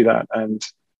went to see that, and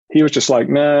he was just like,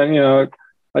 man,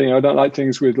 I don't like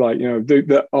things with like,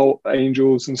 the old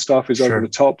angels and stuff is over the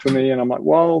top for me. And I'm like,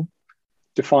 well,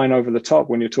 define over the top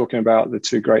when you're talking about the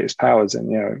two greatest powers.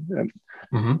 And,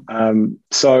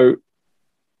 so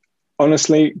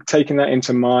honestly, taking that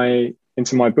into my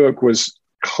book was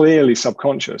clearly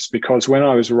subconscious, because when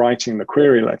I was writing the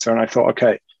query letter and I thought,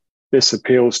 okay, this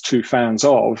appeals to fans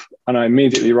of, and I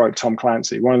immediately wrote Tom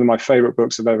Clancy. One of my favorite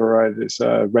books I've ever read is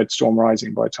Red Storm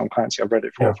Rising by Tom Clancy. I've read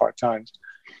it 4 or 5 times.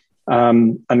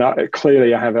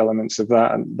 Clearly I have elements of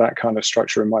that and that kind of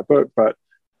structure in my book. But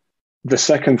the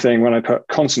second thing, when I put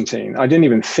Constantine, I didn't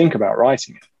even think about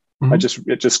writing it.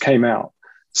 It just came out.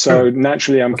 So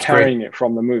naturally I'm carrying it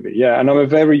from the movie. Yeah. And I'm a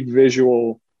very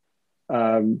visual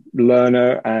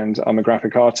learner, and I'm a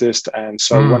graphic artist. And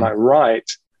so when I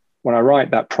write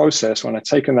that process, when I've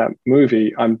taken that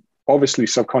movie, I'm obviously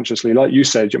subconsciously, like you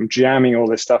said, I'm jamming all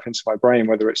this stuff into my brain,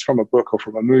 whether it's from a book or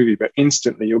from a movie, but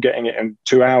instantly you're getting it in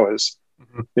 2 hours,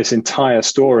 this entire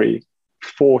story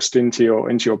forced into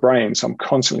your brain. So I'm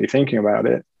constantly thinking about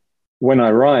it. When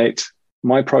I write,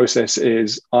 my process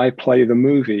is I play the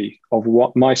movie of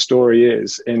what my story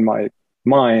is in my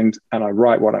mind, and I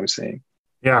write what I'm seeing.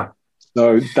 Yeah.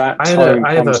 So that I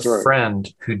have a friend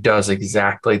who does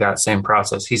exactly that same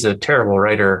process. He's a terrible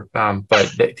writer,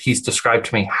 but he's described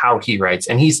to me how he writes,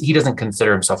 and he doesn't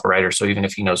consider himself a writer. So even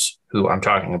if he knows who I'm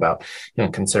talking about, he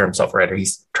doesn't consider himself a writer.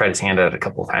 He's tried his hand at it a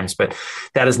couple of times, but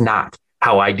that is not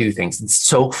how I do things. It's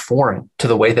so foreign to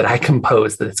the way that I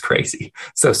compose that it's crazy.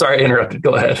 So sorry I interrupted.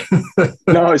 Go ahead.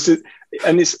 No,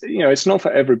 it's not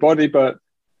for everybody, but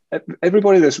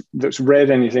everybody that's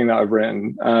read anything that I've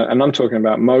written, and I'm talking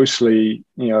about mostly,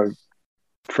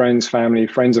 friends, family,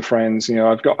 friends of friends.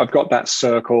 I've got that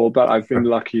circle, but I've been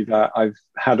lucky that I've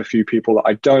had a few people that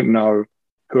I don't know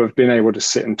who have been able to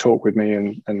sit and talk with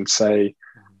me and say,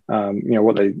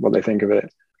 what they think of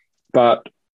it. But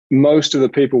most of the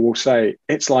people will say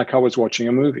it's like I was watching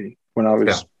a movie when I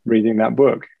was reading that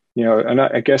book. And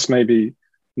I guess maybe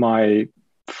my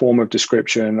form of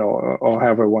description or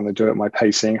however I want to do it, my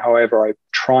pacing, however I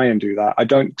try and do that, I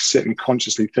don't sit and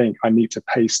consciously think I need to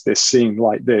pace this scene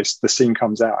like this. The scene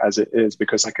comes out as it is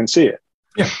because I can see it.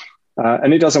 Yeah.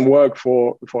 And it doesn't work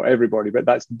for everybody, but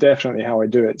that's definitely how I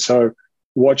do it. So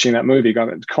watching that movie,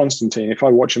 Constantine, if I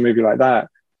watch a movie like that,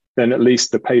 then at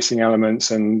least the pacing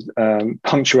elements and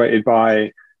punctuated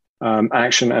by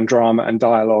action and drama and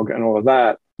dialogue and all of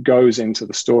that goes into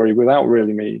the story without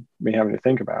really me having to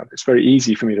think about it. It's very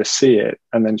easy for me to see it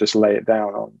and then just lay it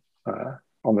down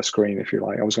on the screen, if you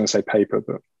like. I was going to say paper,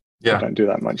 but I don't do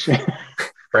that much.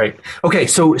 Right. Okay.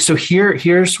 So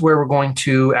here's where we're going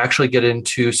to actually get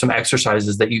into some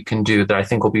exercises that you can do that I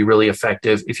think will be really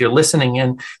effective. If you're listening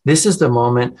in, this is the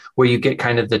moment where you get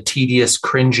kind of the tedious,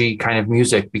 cringy kind of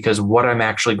music, because what I'm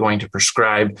actually going to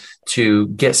prescribe to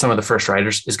get some of the first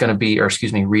readers is going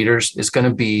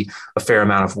to be a fair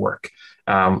amount of work.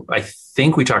 I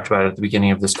think we talked about it at the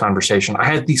beginning of this conversation. I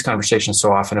had these conversations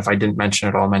so often, if I didn't mention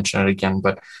it, I'll mention it again.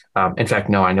 But in fact,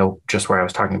 no, I know just where I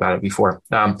was talking about it before.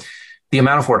 The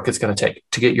amount of work it's going to take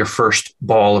to get your first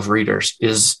ball of readers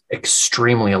is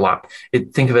extremely a lot.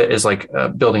 Think of it as like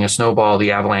building a snowball,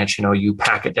 the avalanche, you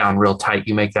pack it down real tight.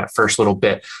 You make that first little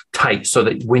bit tight so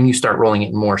that when you start rolling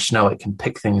it in more snow, it can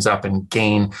pick things up and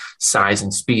gain size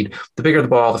and speed. The bigger the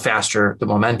ball, the faster the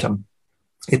momentum.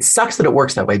 It sucks that it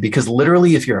works that way, because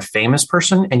literally if you're a famous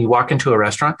person and you walk into a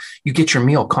restaurant, you get your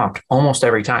meal comped almost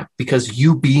every time, because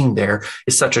you being there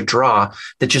is such a draw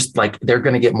that just like they're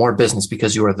going to get more business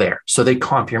because you are there. So they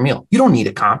comp your meal. You don't need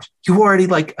it comped. You already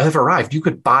have arrived. You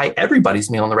could buy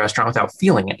everybody's meal in the restaurant without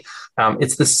feeling it.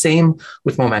 It's the same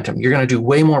with momentum. You're going to do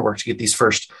way more work to get these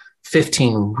first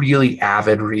 15 really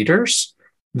avid readers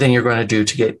than you're going to do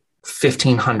to get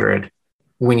 1,500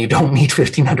 when you don't need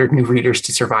 1,500 new readers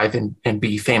to survive and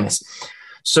be famous.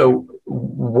 So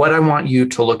what I want you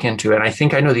to look into, and I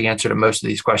think I know the answer to most of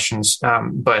these questions,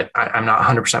 but I'm not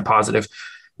 100% positive.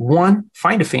 One,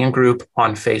 find a fan group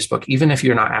on Facebook. Even if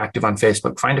you're not active on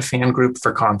Facebook, find a fan group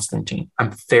for Constantine. I'm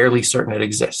fairly certain it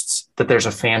exists, that there's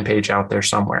a fan page out there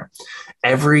somewhere.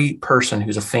 Every person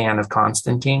who's a fan of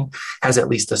Constantine has at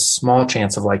least a small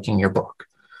chance of liking your book.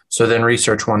 So then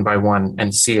research one by one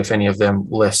and see if any of them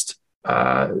list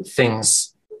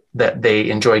things that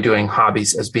they enjoy doing,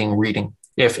 hobbies, as being reading.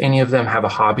 If any of them have a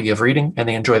hobby of reading and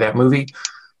they enjoy that movie,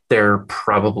 they're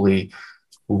probably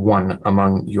one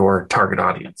among your target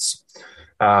audience.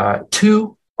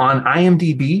 Two, on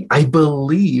IMDb, I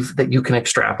believe that you can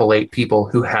extrapolate people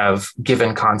who have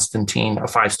given Constantine a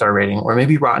 5-star rating, or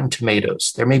maybe Rotten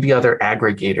Tomatoes. There may be other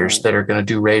aggregators that are going to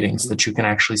do ratings that you can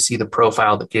actually see the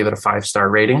profile that gave it a 5-star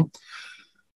rating.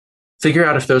 Figure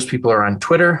out if those people are on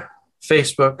Twitter,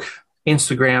 Facebook,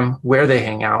 Instagram, where they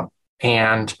hang out,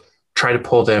 and try to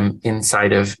pull them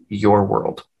inside of your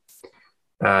world.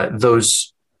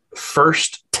 Those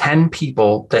first 10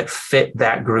 people that fit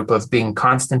that group of being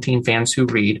Constantine fans who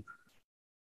read,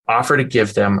 offer to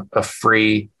give them a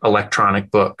free electronic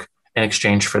book in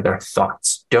exchange for their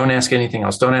thoughts. Don't ask anything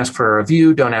else. Don't ask for a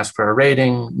review. Don't ask for a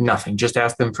rating. Nothing. Just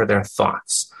ask them for their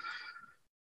thoughts.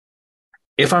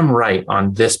 if I'm right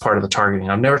on this part of the targeting,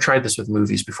 I've never tried this with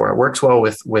movies before. It works well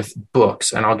with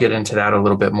books, and I'll get into that a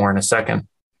little bit more in a second.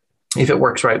 If it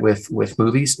works right with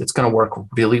movies, it's going to work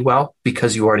really well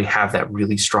because you already have that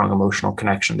really strong emotional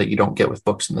connection that you don't get with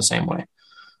books in the same way.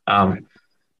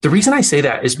 The reason I say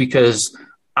that is because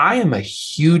I am a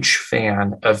huge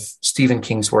fan of Stephen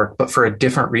King's work, but for a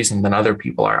different reason than other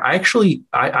people are.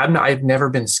 I've never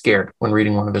been scared when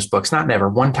reading one of his books. Not never.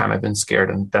 One time I've been scared,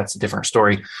 and that's a different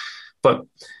story. But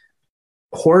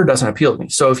horror doesn't appeal to me.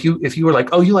 So if you were like,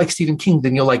 oh, you like Stephen King,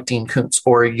 then you'll like Dean Koontz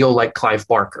or you'll like Clive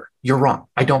Barker. You're wrong.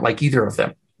 I don't like either of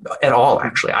them at all,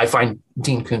 actually. I find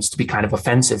Dean Koontz to be kind of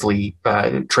offensively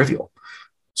trivial.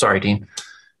 Sorry, Dean.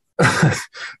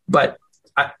 But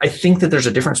I think that there's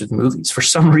a difference with movies. For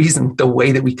some reason, the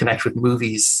way that we connect with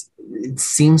movies, it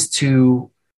seems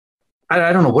to,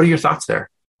 I don't know. What are your thoughts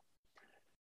there?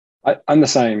 I'm the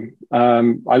same.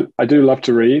 I do love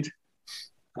to read.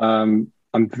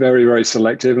 I'm very, very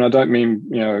selective, and I don't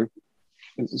mean,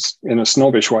 in a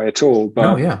snobbish way at all,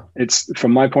 but it's,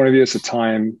 from my point of view, it's a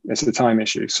time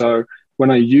issue. So when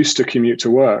I used to commute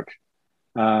to work,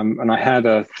 and I had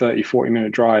a 30,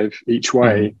 40-minute drive each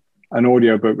way, an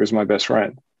audiobook was my best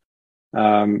friend.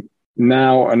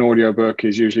 Now an audiobook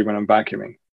is usually when I'm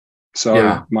vacuuming.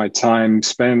 So my time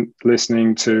spent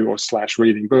listening to or /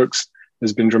 reading books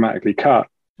has been dramatically cut.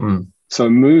 So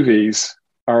movies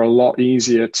are a lot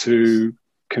easier to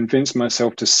convince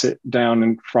myself to sit down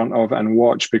in front of and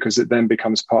watch, because it then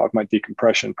becomes part of my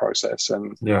decompression process.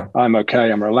 And I'm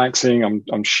okay, I'm relaxing,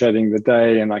 I'm shedding the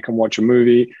day, and I can watch a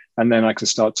movie, and then I can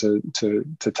start to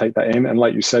take that in. And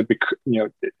like you said,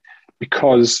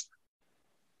 because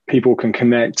people can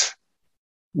connect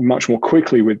much more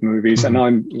quickly with movies, and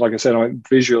I'm, like I said,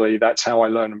 visually, that's how I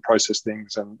learn and process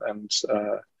things and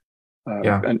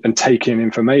take in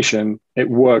information. It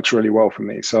works really well for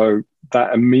me. So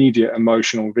that immediate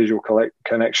emotional visual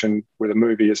connection with a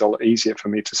movie is a lot easier for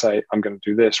me to say, I'm going to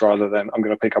do this, rather than I'm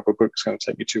going to pick up a book that's going to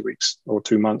take me 2 weeks or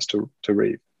 2 months to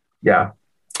read. Yeah.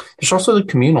 There's also the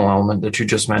communal element that you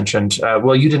just mentioned.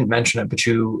 Well, you didn't mention it, but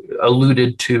you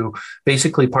alluded to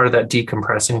basically part of that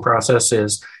decompressing process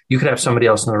is you could have somebody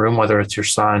else in the room, whether it's your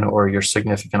son or your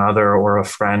significant other or a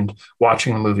friend,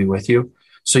 watching the movie with you.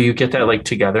 So you get that like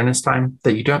togetherness time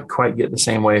that you don't quite get the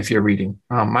same way if you're reading.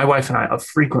 My wife and I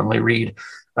frequently read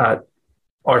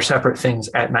our separate things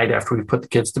at night after we put the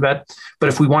kids to bed. But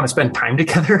if we want to spend time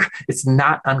together, it's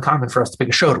not uncommon for us to pick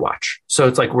a show to watch. So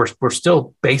it's like we're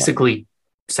still basically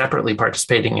separately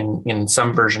participating in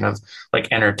some version of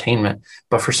like entertainment.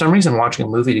 But for some reason, watching a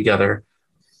movie together,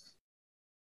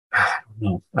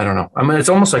 I don't know. I mean, it's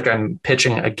almost like I'm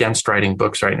pitching against writing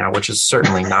books right now, which is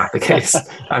certainly not the case.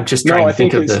 I'm just trying to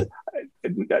think of the.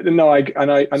 No, I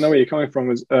know where you're coming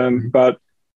from, but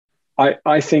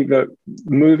I think that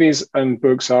movies and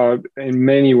books are in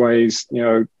many ways,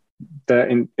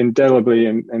 they're indelibly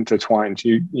intertwined.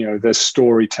 There's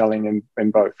storytelling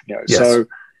in both. Yes. So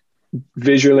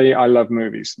visually, I love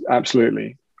movies.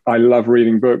 Absolutely. I love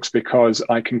reading books because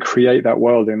I can create that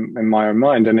world in my own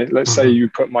mind. And let's say you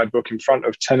put my book in front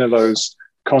of 10 of those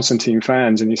Constantine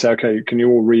fans and you say, okay, can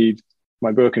you all read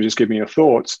my book and just give me your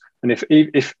thoughts? And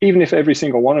even if every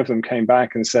single one of them came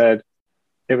back and said,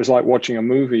 it was like watching a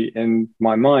movie in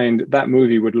my mind, that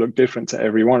movie would look different to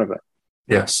every one of them.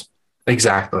 Yes,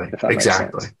 exactly.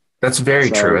 Exactly. That's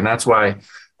very true. And that's why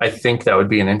I think that would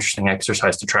be an interesting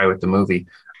exercise to try with the movie.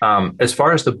 As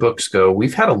far as the books go,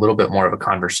 we've had a little bit more of a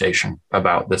conversation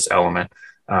about this element.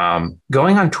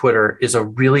 Going on Twitter is a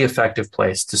really effective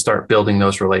place to start building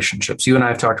those relationships. You and I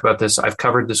have talked about this. I've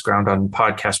covered this ground on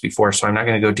podcasts before, so I'm not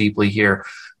going to go deeply here.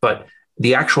 But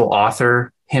the actual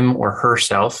author, him or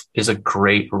herself, is a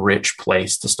great, rich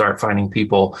place to start finding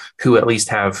people who at least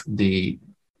have the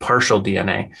partial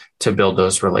DNA to build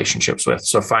those relationships with.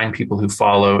 So find people who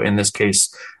follow, in this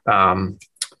case,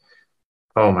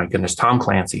 oh my goodness, Tom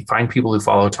Clancy. Find people who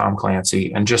follow Tom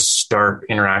Clancy and just start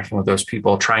interacting with those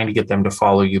people, trying to get them to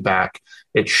follow you back.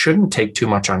 It shouldn't take too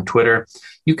much on Twitter.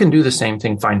 You can do the same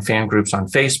thing. Find fan groups on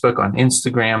Facebook, on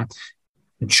Instagram.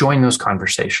 Join those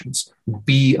conversations.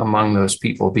 Be among those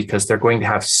people, because they're going to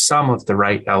have some of the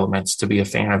right elements to be a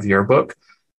fan of your book.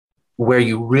 Where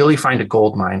you really find a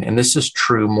gold mine, and this is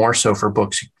true more so for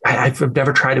books. I've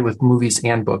never tried it with movies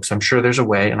and books. I'm sure there's a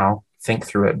way, and I'll think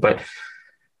through it. But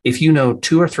if you know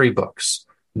 2 or 3 books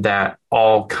that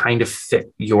all kind of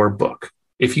fit your book,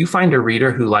 if you find a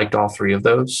reader who liked all 3 of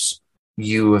those,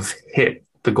 you have hit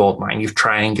the gold mine. You've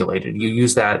triangulated. You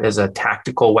use that as a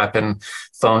tactical weapon.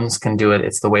 Phones can do it.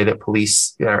 It's the way that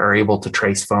police are able to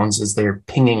trace phones, is they're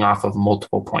pinging off of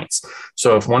multiple points.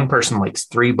 So if one person likes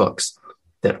 3 books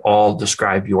that all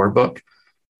describe your book,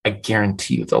 I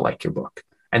guarantee you they'll like your book.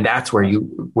 And that's where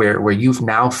you've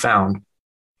now found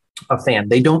a fan.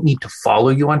 They don't need to follow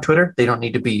you on Twitter. They don't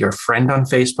need to be your friend on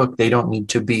Facebook. They don't need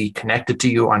to be connected to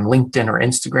you on LinkedIn or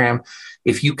Instagram.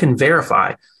 If you can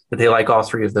verify that they like all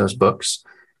three of those books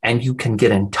and you can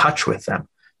get in touch with them,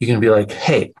 you can be like,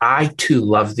 hey, I too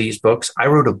love these books. I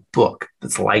wrote a book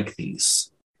that's like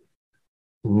these.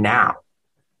 Now,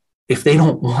 if they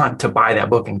don't want to buy that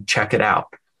book and check it out,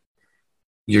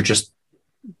 you just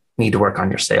need to work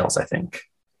on your sales, I think.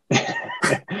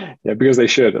 Yeah, because they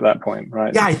should at that point,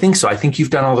 right? Yeah, I think so. I think you've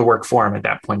done all the work for them at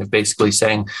that point of basically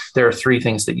saying there are three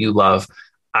things that you love.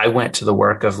 I went to the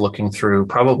work of looking through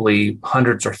probably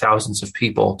hundreds or thousands of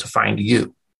people to find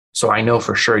you. So I know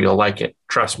for sure you'll like it.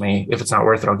 Trust me, if it's not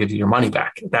worth it, I'll give you your money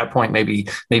back. At that point, maybe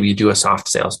you do a soft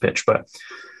sales pitch. But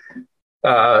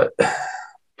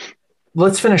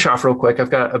let's finish off real quick. I've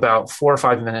got about 4 or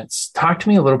 5 minutes. Talk to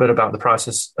me a little bit about the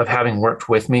process of having worked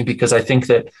with me, because I think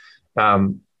that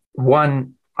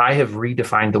one, I have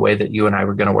redefined the way that you and I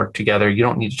were going to work together. You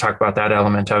don't need to talk about that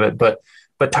element of it, but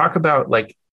talk about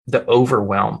like the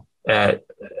overwhelm, the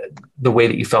way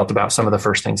that you felt about some of the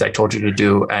first things I told you to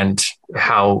do and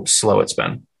how slow it's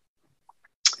been.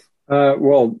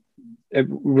 Well, it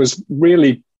was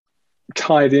really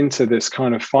tied into this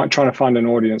kind of trying to find an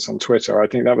audience on Twitter. I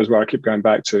think that was where I keep going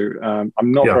back to.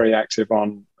 I'm not very active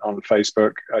on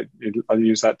Facebook. I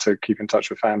use that to keep in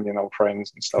touch with family and old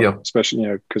friends and stuff, especially,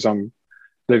 because I'm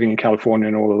living in California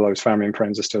and all of those family and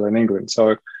friends are still in England.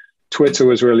 So Twitter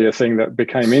was really a thing that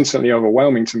became instantly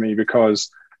overwhelming to me because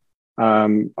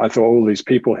I thought all these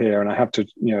people here and I have to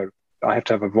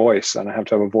have a voice, and I have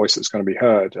to have a voice that's going to be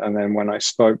heard. And then when I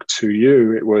spoke to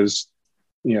you, it was,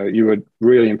 you were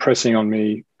really impressing on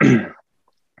me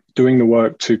doing the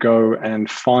work to go and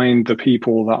find the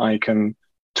people that I can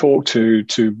talk to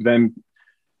then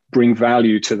bring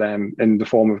value to them in the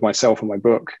form of myself and my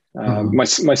book.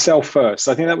 Myself first.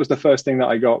 I think that was the first thing that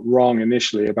I got wrong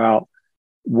initially about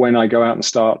when I go out and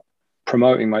start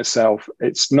promoting myself.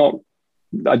 It's not,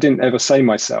 I didn't ever say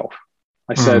myself.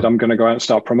 I said, I'm going to go out and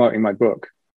start promoting my book.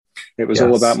 It was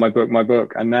all about my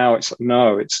book. And now it's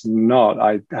not.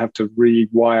 I have to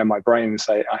rewire my brain and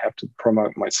say, I have to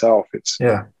promote myself.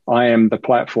 I am the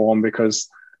platform because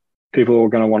people are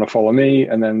going to want to follow me.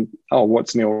 And then,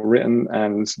 what's Neil written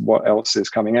and what else is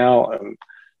coming out? And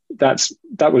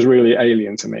that was really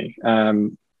alien to me.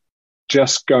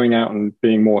 Just going out and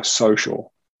being more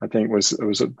social, I think was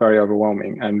very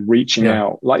overwhelming, and reaching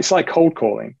out. It's like cold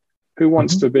calling. Who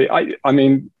wants to be, I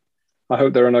mean, I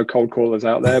hope there are no cold callers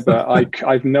out there, but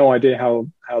I've no idea how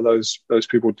those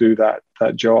people do that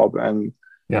job. And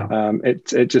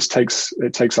it just takes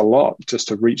a lot just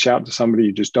to reach out to somebody.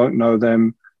 You just don't know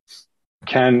them.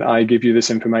 Can I give you this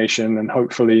information and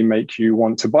hopefully make you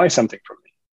want to buy something from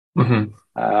me?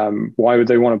 Why would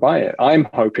they want to buy it? I'm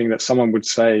hoping that someone would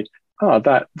say,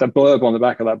 that blurb on the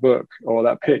back of that book or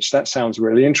that pitch, that sounds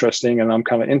really interesting, and I'm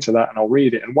kind of into that, and I'll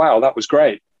read it. And wow, that was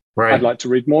great. Right. I'd like to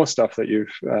read more stuff that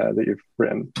you've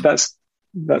written. That's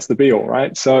the be all,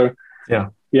 right? So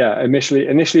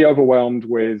initially overwhelmed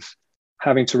with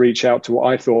having to reach out to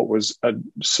what I thought was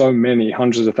so many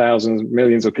hundreds of thousands,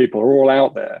 millions of people are all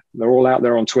out there. They're all out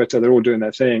there on Twitter. They're all doing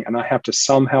their thing, and I have to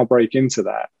somehow break into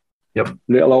that.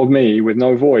 Little old me with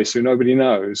no voice, who nobody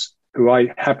knows, who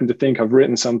I happen to think I've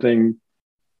written something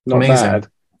not bad.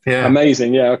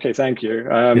 Amazing. Yeah. Okay. Thank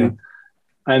you.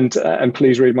 And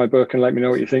please read my book and let me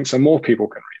know what you think, so more people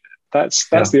can read it.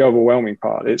 That's the overwhelming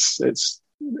part. It's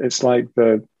like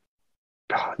the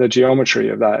geometry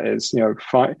of that is,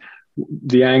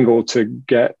 the angle to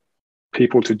get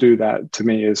people to do that to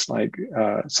me is like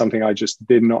something I just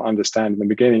did not understand in the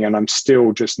beginning, and I'm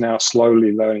still just now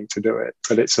slowly learning to do it.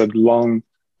 But it's a long,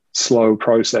 slow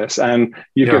process, and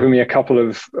you've given me a couple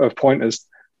of pointers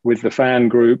with the fan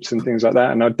groups and things like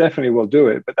that, and I definitely will do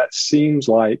it. But that seems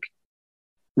like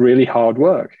really hard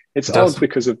work. It's odd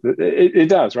because of it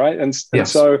does, right? And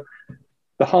so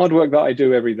the hard work that I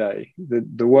do every day,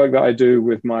 the work that I do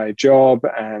with my job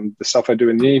and the stuff I do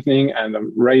in the evening, and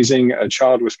raising a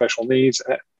child with special needs,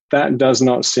 that does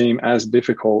not seem as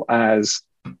difficult as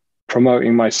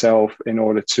promoting myself in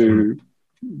order to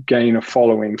gain a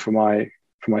following for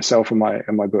myself and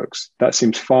my books. That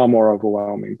seems far more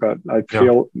overwhelming, but I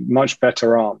feel much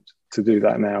better armed to do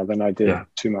that now than I did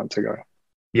 2 months ago.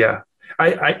 Yeah.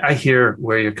 I hear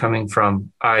where you're coming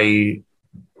from. I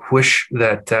wish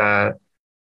that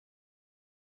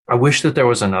there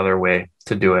was another way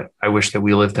to do it. I wish that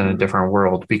we lived in a different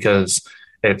world, because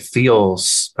it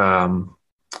feels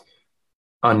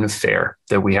unfair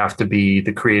that we have to be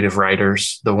the creative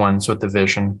writers, the ones with the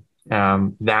vision,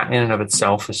 That in and of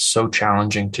itself is so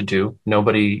challenging to do.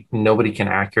 Nobody can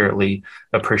accurately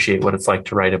appreciate what it's like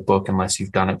to write a book unless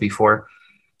you've done it before.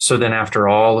 So then after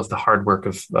all of the hard work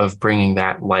of bringing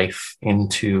that life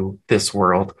into this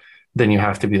world, then you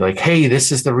have to be like, hey,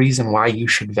 this is the reason why you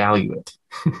should value it.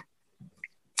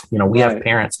 We have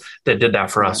parents that did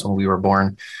that for us when we were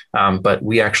born. But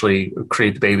we actually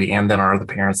create the baby and then are the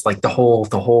parents, like the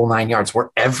whole 9 yards. We're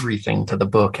everything to the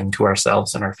book and to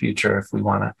ourselves and our future if we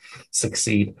want to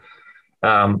succeed.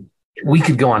 We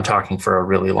could go on talking for a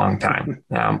really long time.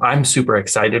 I'm super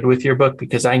excited with your book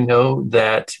because I know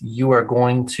that you are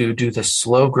going to do the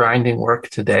slow grinding work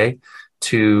today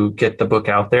to get the book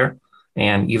out there.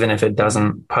 And even if it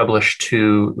doesn't publish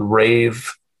to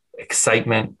rave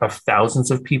excitement of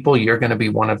thousands of people, you're going to be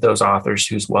one of those authors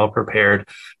who's well prepared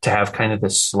to have kind of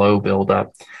this slow build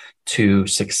up to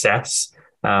success.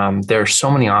 There are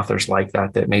so many authors like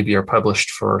that maybe are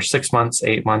published for 6 months,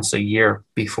 8 months, a year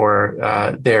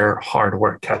before their hard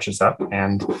work catches up.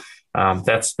 And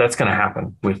that's going to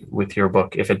happen with your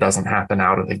book if it doesn't happen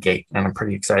out of the gate. And I'm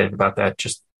pretty excited about that.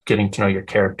 Just getting to know your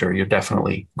character, you're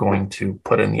definitely going to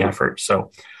put in the effort.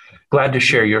 So glad to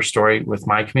share your story with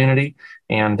my community,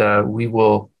 and we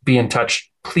will be in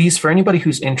touch. Please, for anybody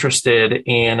who's interested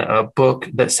in a book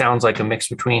that sounds like a mix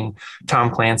between Tom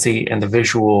Clancy and the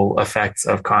visual effects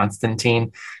of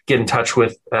Constantine, get in touch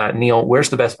with Neil.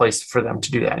 Where's the best place for them to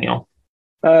do that, Neil?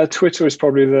 Twitter is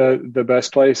probably the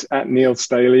best place, at Neil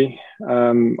Staley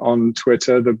on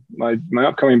Twitter. My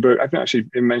upcoming book, I haven't actually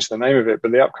even mentioned the name of it,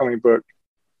 but the upcoming book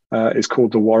is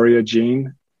called The Warrior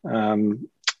Gene.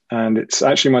 And it's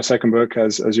actually my second book,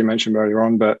 as you mentioned earlier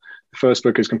on, but the first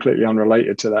book is completely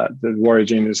unrelated to that. The Warrior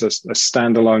Gene is a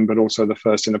standalone, but also the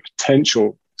first in a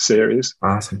potential series.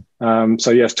 Awesome.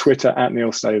 So yes, Twitter at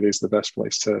Neil Staley is the best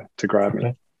place to grab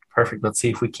me. Perfect. Let's see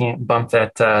if we can't bump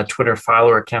that Twitter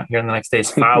follower account here in the next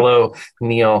days. Follow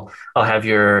Neil. I'll have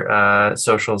your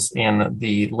socials in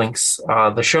the links,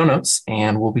 the show notes,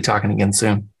 and we'll be talking again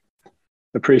soon.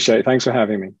 Appreciate it. Thanks for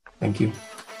having me. Thank you.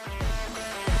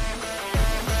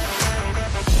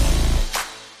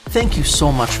 Thank you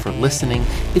so much for listening.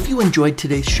 If you enjoyed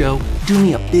today's show, do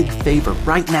me a big favor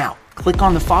right now. Click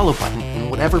on the follow button in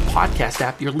whatever podcast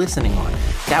app you're listening on.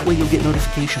 That way you'll get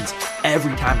notifications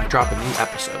every time I drop a new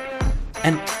episode.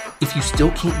 And if you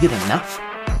still can't get enough,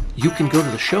 you can go to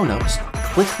the show notes,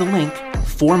 click the link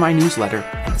for my newsletter,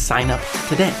 and sign up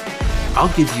today.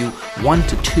 I'll give you 1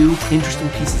 to 2 interesting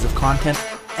pieces of content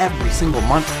every single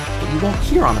month that you won't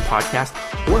hear on the podcast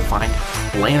or find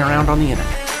laying around on the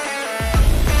internet.